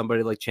to be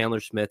somebody like Chandler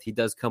Smith. He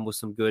does come with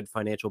some good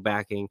financial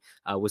backing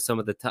with some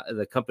of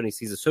the companies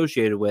he's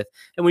associated with.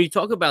 And when you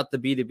talk about the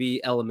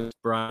B2B elements,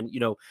 Brian,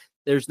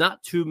 there's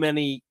not too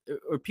many,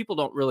 or people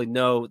don't really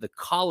know the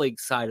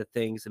colleague side of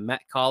things, and Matt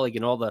Colleague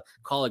and all the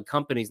colleague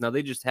companies. Now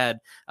they just had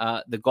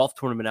the golf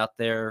tournament out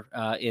there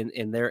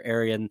in their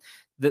area, and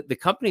the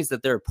companies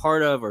that they're a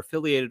part of or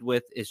affiliated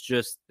with is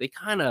just they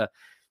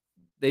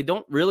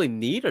don't really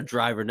need a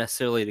driver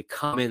necessarily to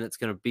come in that's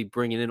going to be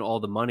bringing in all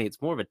the money.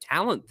 It's more of a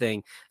talent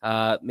thing,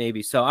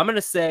 maybe. So I'm going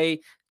to say,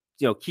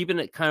 keeping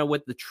it kind of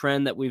with the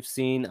trend that we've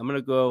seen, I'm going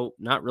to go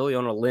not really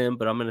on a limb,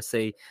 but I'm going to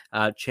say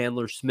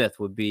Chandler Smith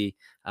would be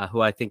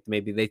who I think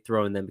maybe they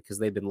throw in them because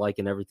they've been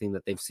liking everything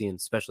that they've seen,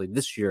 especially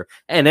this year.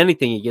 And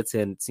anything he gets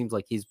in, it seems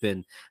like he's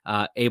been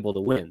able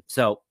to win.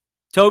 So,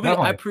 Toby,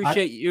 I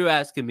appreciate you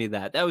asking me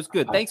that. That was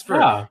good. Thanks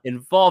for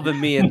involving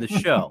me in the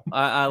show.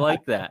 I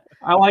like that.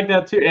 I like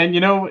that too. And,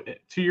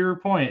 to your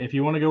point, if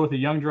you want to go with a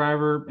young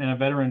driver and a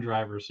veteran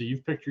driver, so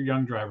you've picked your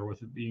young driver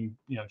with it being,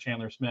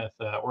 Chandler Smith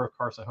or if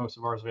Carson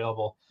Hocevar is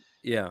available.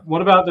 Yeah.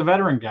 What about the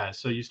veteran guys?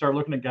 So you start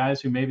looking at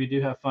guys who maybe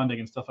do have funding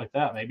and stuff like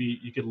that. Maybe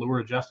you could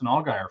lure Justin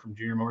Allgaier from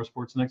Junior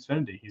Motorsports and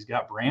Xfinity. He's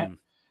got Brandt.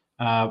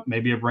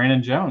 Maybe a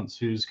Brandon Jones,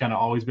 who's kind of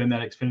always been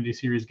that Xfinity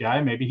Series guy.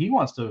 Maybe he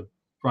wants to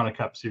run a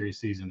Cup Series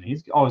season.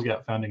 He's always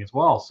got funding as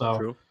well. So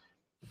True.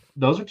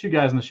 Those are 2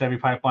 guys in the Chevy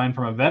pipeline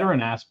from a veteran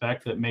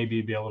aspect that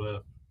maybe be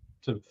able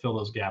to fill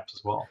those gaps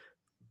as well.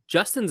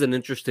 Justin's an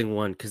interesting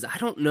one because I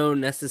don't know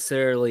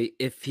necessarily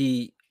if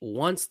he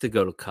wants to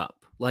go to Cup.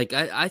 Like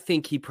I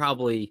think he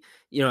probably,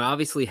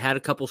 obviously had a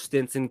couple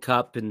stints in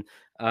Cup and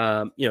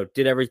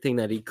did everything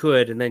that he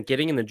could. And then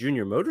getting in the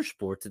Junior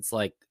Motorsports, it's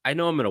like, I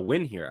know I'm going to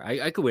win here.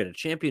 I could win a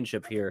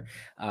championship here.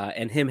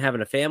 And him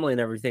having a family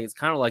and everything, it's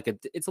kind of like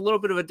it's a little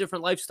bit of a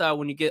different lifestyle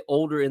when you get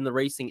older in the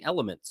racing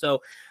element.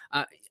 So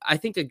I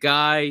think a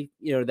guy,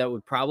 that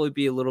would probably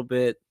be a little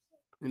bit,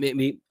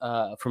 maybe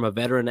from a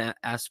veteran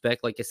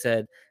aspect, like I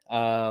said,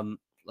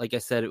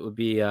 it would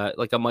be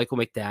like a Michael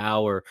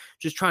McDowell, or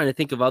just trying to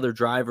think of other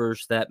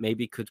drivers that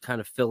maybe could kind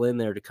of fill in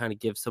there to kind of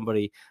give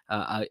somebody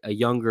that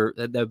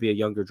would be a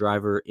younger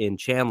driver in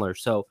Chandler.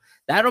 So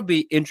that'll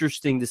be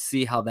interesting to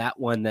see how that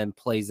one then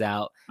plays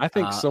out. I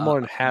think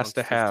someone has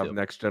to have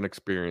next gen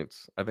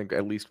experience. I think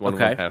at least one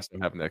has to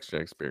have next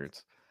gen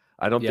experience.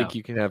 I don't think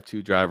you can have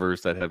 2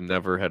 drivers that have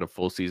never had a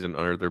full season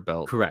under their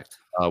belt. Correct.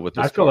 With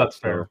this, I feel that's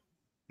fair.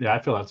 Yeah, I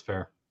feel that's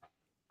fair.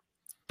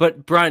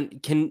 But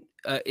Brian,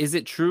 is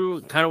it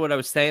true, kind of what I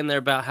was saying there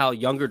about how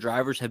younger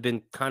drivers have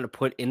been kind of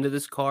put into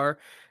this car?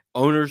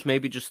 Owners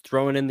maybe just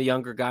throwing in the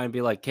younger guy and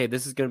be like, "Hey,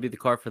 this is going to be the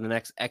car for the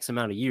next X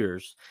amount of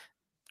years."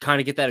 Kind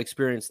of get that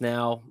experience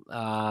now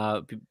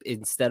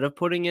instead of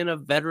putting in a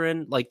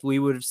veteran like we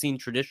would have seen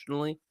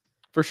traditionally.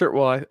 For sure.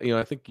 Well,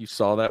 I think you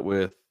saw that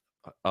with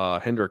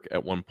Hendrick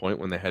at one point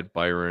when they had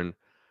Byron,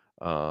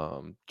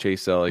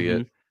 Chase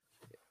Elliott.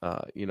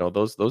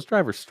 Those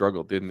drivers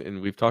struggled,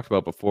 and we've talked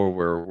about before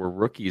where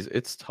rookies,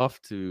 it's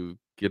tough to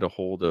get a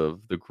hold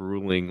of the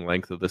grueling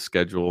length of the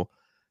schedule,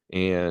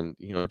 and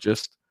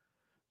just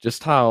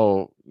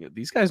how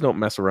these guys don't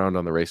mess around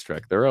on the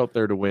racetrack. They're out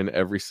there to win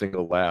every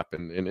single lap,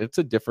 and it's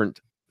a different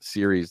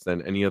series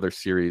than any other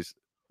series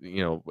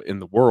in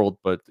the world,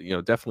 but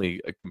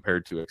definitely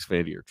compared to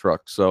Xfinity or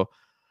Truck. So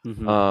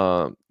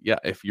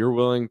if you're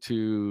willing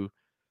to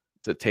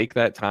take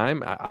that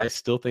time, I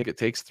still think it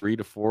takes 3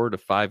 to 4 to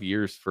 5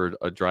 years for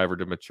a driver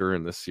to mature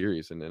in this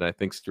series. And I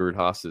think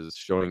Stewart-Haas is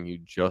showing you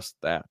just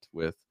that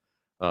with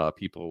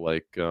people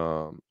like,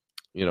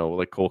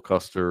 like Cole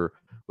Custer,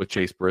 with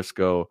Chase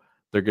Briscoe.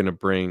 They're going to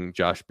bring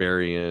Josh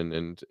Berry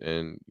in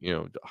and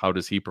how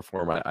does he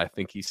perform? I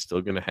think he's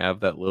still going to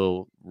have that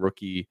little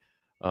rookie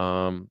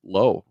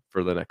low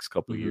for the next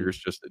couple of years,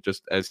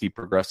 just as he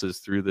progresses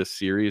through this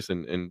series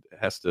and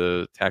has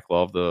to tackle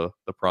all the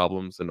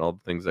problems and all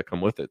the things that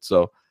come with it.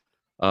 So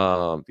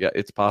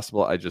it's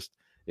possible.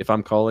 If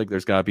I'm calling,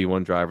 there's got to be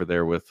one driver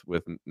there with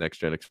next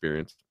gen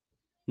experience.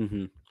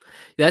 Mm-hmm.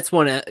 That's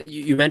one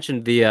you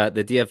mentioned the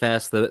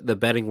DFS, the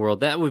betting world.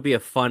 That would be a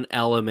fun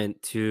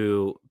element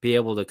to be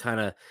able to kind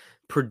of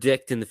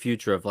predict in the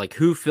future of like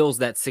who fills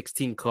that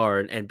 16 car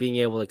and being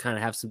able to kind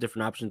of have some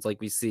different options like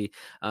we see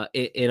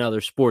in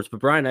other sports. But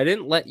Brian, I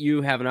didn't let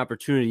you have an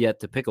opportunity yet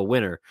to pick a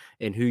winner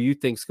and who you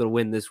think's going to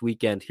win this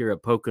weekend here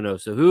at Pocono.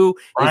 So who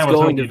is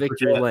going to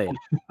victory lane?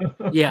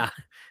 Yeah,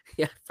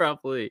 yeah,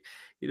 probably.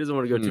 He doesn't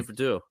want to go 2 for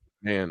 2.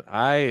 Man,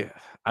 I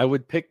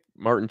would pick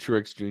Martin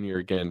Truex Jr.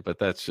 again, but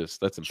that's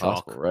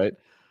impossible, right?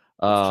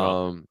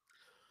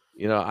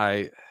 You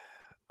know,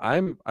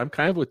 I'm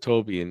kind of with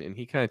Toby, and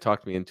he kind of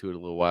talked me into it a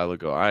little while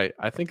ago.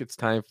 I think it's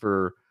time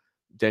for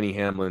Denny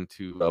Hamlin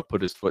to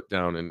put his foot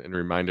down and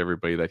remind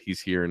everybody that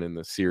he's here and in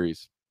the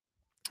series.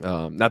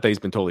 Not that he's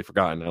been totally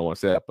forgotten. I don't want to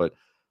say that, but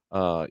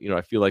you know,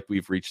 I feel like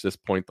we've reached this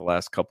point the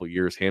last couple of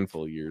years,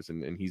 handful of years,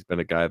 and he's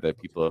been a guy that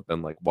people have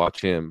been like,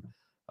 watch him.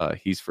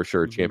 He's for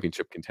sure a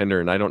championship contender,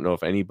 and I don't know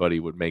if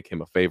anybody would make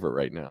him a favorite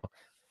right now.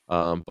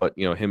 But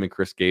you know, him and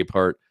Chris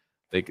Gabehart,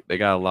 they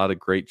got a lot of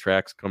great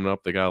tracks coming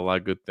up. They got a lot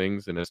of good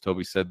things, and as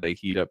Toby said, they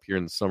heat up here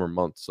in the summer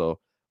months. So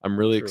I'm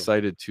really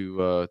excited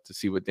to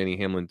see what Denny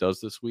Hamlin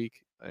does this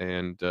week,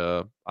 and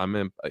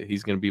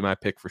he's going to be my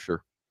pick for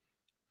sure.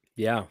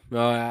 Yeah,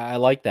 I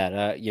like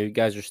that. You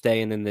guys are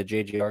staying in the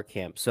JGR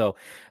camp. So,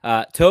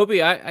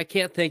 Toby, I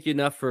can't thank you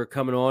enough for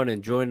coming on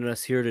and joining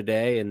us here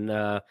today and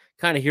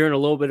kind of hearing a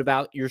little bit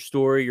about your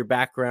story, your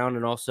background,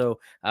 and also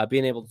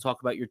being able to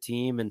talk about your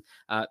team. And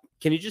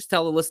can you just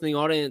tell the listening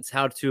audience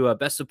how to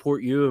best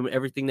support you and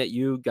everything that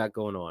you got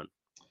going on?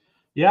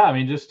 Yeah, I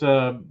mean, just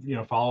you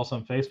know, follow us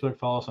on Facebook,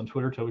 follow us on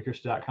Twitter,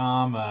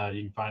 TobyChristie.com.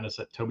 You can find us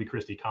at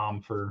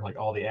TobyChristie.com for like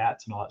all the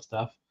ats and all that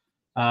stuff.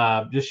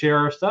 Just share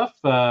our stuff,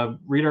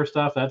 read our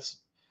stuff. That's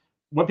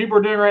what people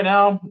are doing right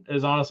now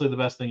is honestly the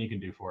best thing you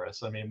can do for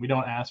us. I mean, we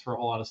don't ask for a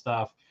whole lot of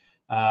stuff.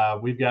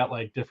 We've got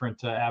like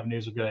different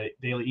avenues. We've got a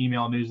daily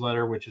email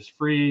newsletter, which is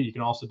free. You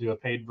can also do a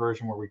paid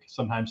version where we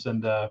sometimes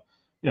send,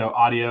 you know,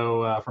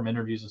 audio from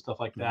interviews and stuff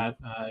like that,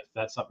 if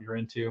that's something you're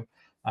into.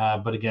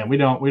 But again, we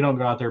don't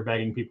go out there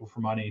begging people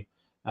for money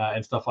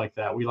and stuff like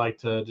that. We like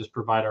to just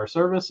provide our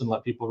service and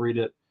let people read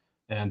it.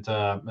 And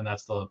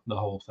that's the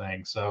whole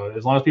thing. So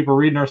as long as people are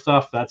reading our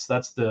stuff, that's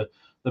the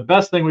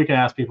best thing we can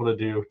ask people to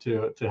do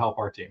to help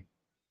our team.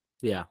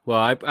 Yeah, well,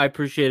 I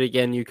appreciate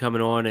again you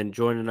coming on and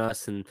joining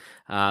us, and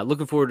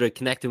looking forward to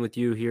connecting with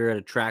you here at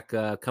a track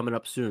coming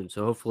up soon.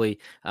 So hopefully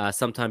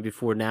sometime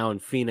before now in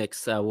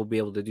Phoenix, we'll be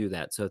able to do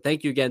that. So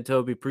thank you again,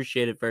 Toby.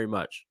 Appreciate it very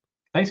much.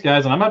 Thanks,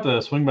 guys. And I'm about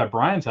to swing by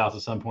Brian's house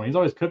at some point. He's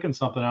always cooking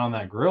something out on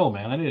that grill,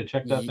 man. I need to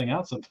check that thing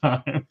out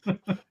sometime.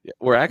 Yeah,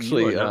 we're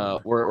actually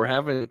we're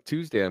having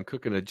Tuesday. I'm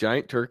cooking a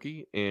giant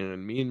turkey,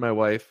 and me and my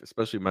wife,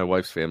 especially my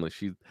wife's family,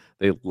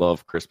 they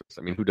love Christmas.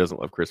 I mean, who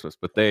doesn't love Christmas?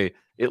 But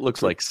it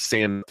looks like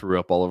Santa threw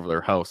up all over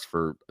their house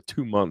for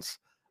 2 months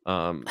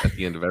at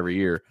the end of every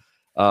year.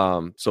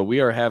 So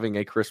we are having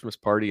a Christmas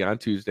party on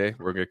Tuesday.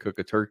 We're gonna cook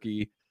a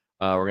turkey.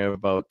 We're gonna have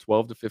about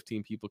 12 to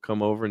 15 people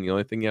come over, and the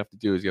only thing you have to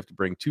do is you have to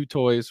bring 2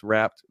 toys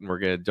wrapped, and we're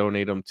gonna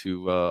donate them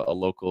to a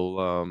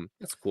local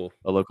that's cool,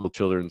 a local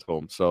children's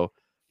home. So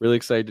really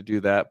excited to do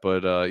that.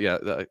 But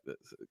yeah,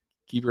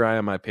 keep your eye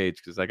on my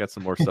page because I got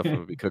some more stuff I'm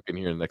gonna be cooking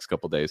here in the next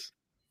couple of days.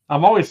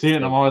 I'm always seeing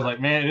it. I'm always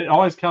like, man, it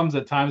always comes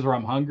at times where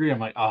I'm hungry. I'm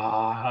like,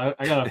 I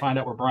gotta find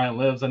out where Brian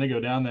lives. I need to go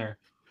down there.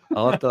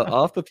 I'll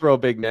have to throw a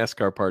big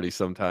NASCAR party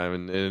sometime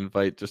and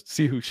invite just to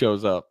see who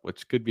shows up,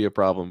 which could be a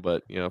problem.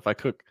 But you know, if I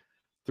cook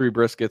 3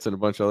 briskets and a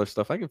bunch of other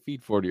stuff, I can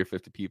feed 40 or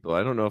 50 people.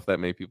 I don't know if that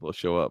many people will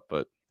show up,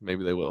 but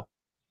maybe they will.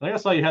 I think I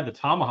saw you had the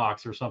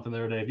tomahawks or something the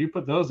other day. If you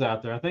put those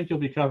out there, I think you'll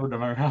be covered no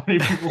matter how many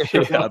people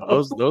show up.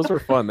 Those were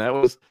fun. That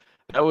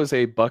was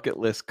a bucket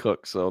list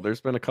cook. So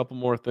there's been a couple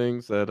more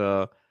things that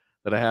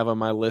I have on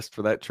my list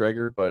for that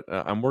Traeger, but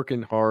I'm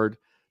working hard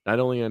not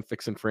only on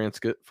fixing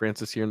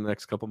Francis here in the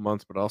next couple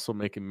months, but also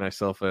making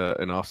myself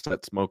an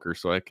offset smoker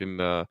so I can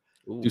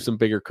do some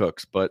bigger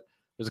cooks. But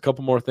there's a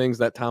couple more things.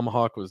 That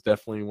tomahawk was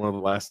definitely one of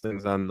the last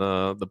things on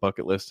the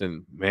bucket list,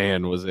 and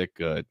man, was it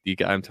good.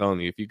 I'm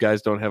telling you, if you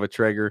guys don't have a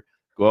Traeger,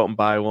 go out and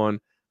buy one.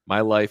 My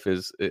life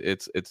is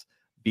it's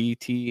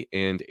BT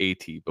and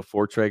AT,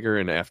 before Traeger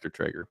and after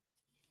Traeger.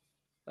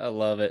 I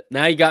love it.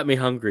 Now you got me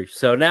hungry.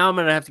 So now I'm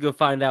going to have to go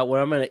find out what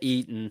I'm going to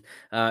eat. And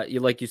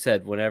like you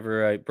said,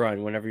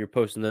 Brian, whenever you're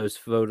posting those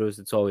photos,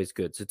 it's always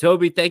good. So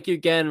Toby, thank you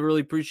again.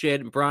 Really appreciate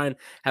it. And Brian,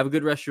 have a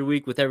good rest of your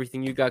week with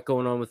everything you got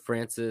going on with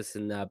Francis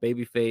and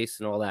Babyface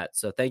and all that.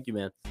 So thank you,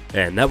 man.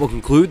 And that will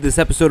conclude this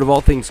episode of All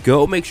Things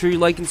Go. Make sure you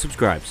like and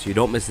subscribe so you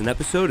don't miss an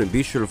episode. And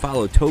be sure to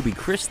follow Toby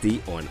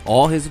Christie on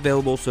all his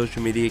available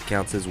social media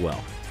accounts as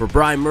well. For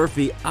Brian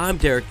Murphy, I'm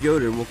Derek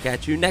Yoder, and we'll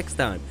catch you next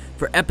time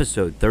for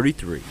episode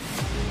 33.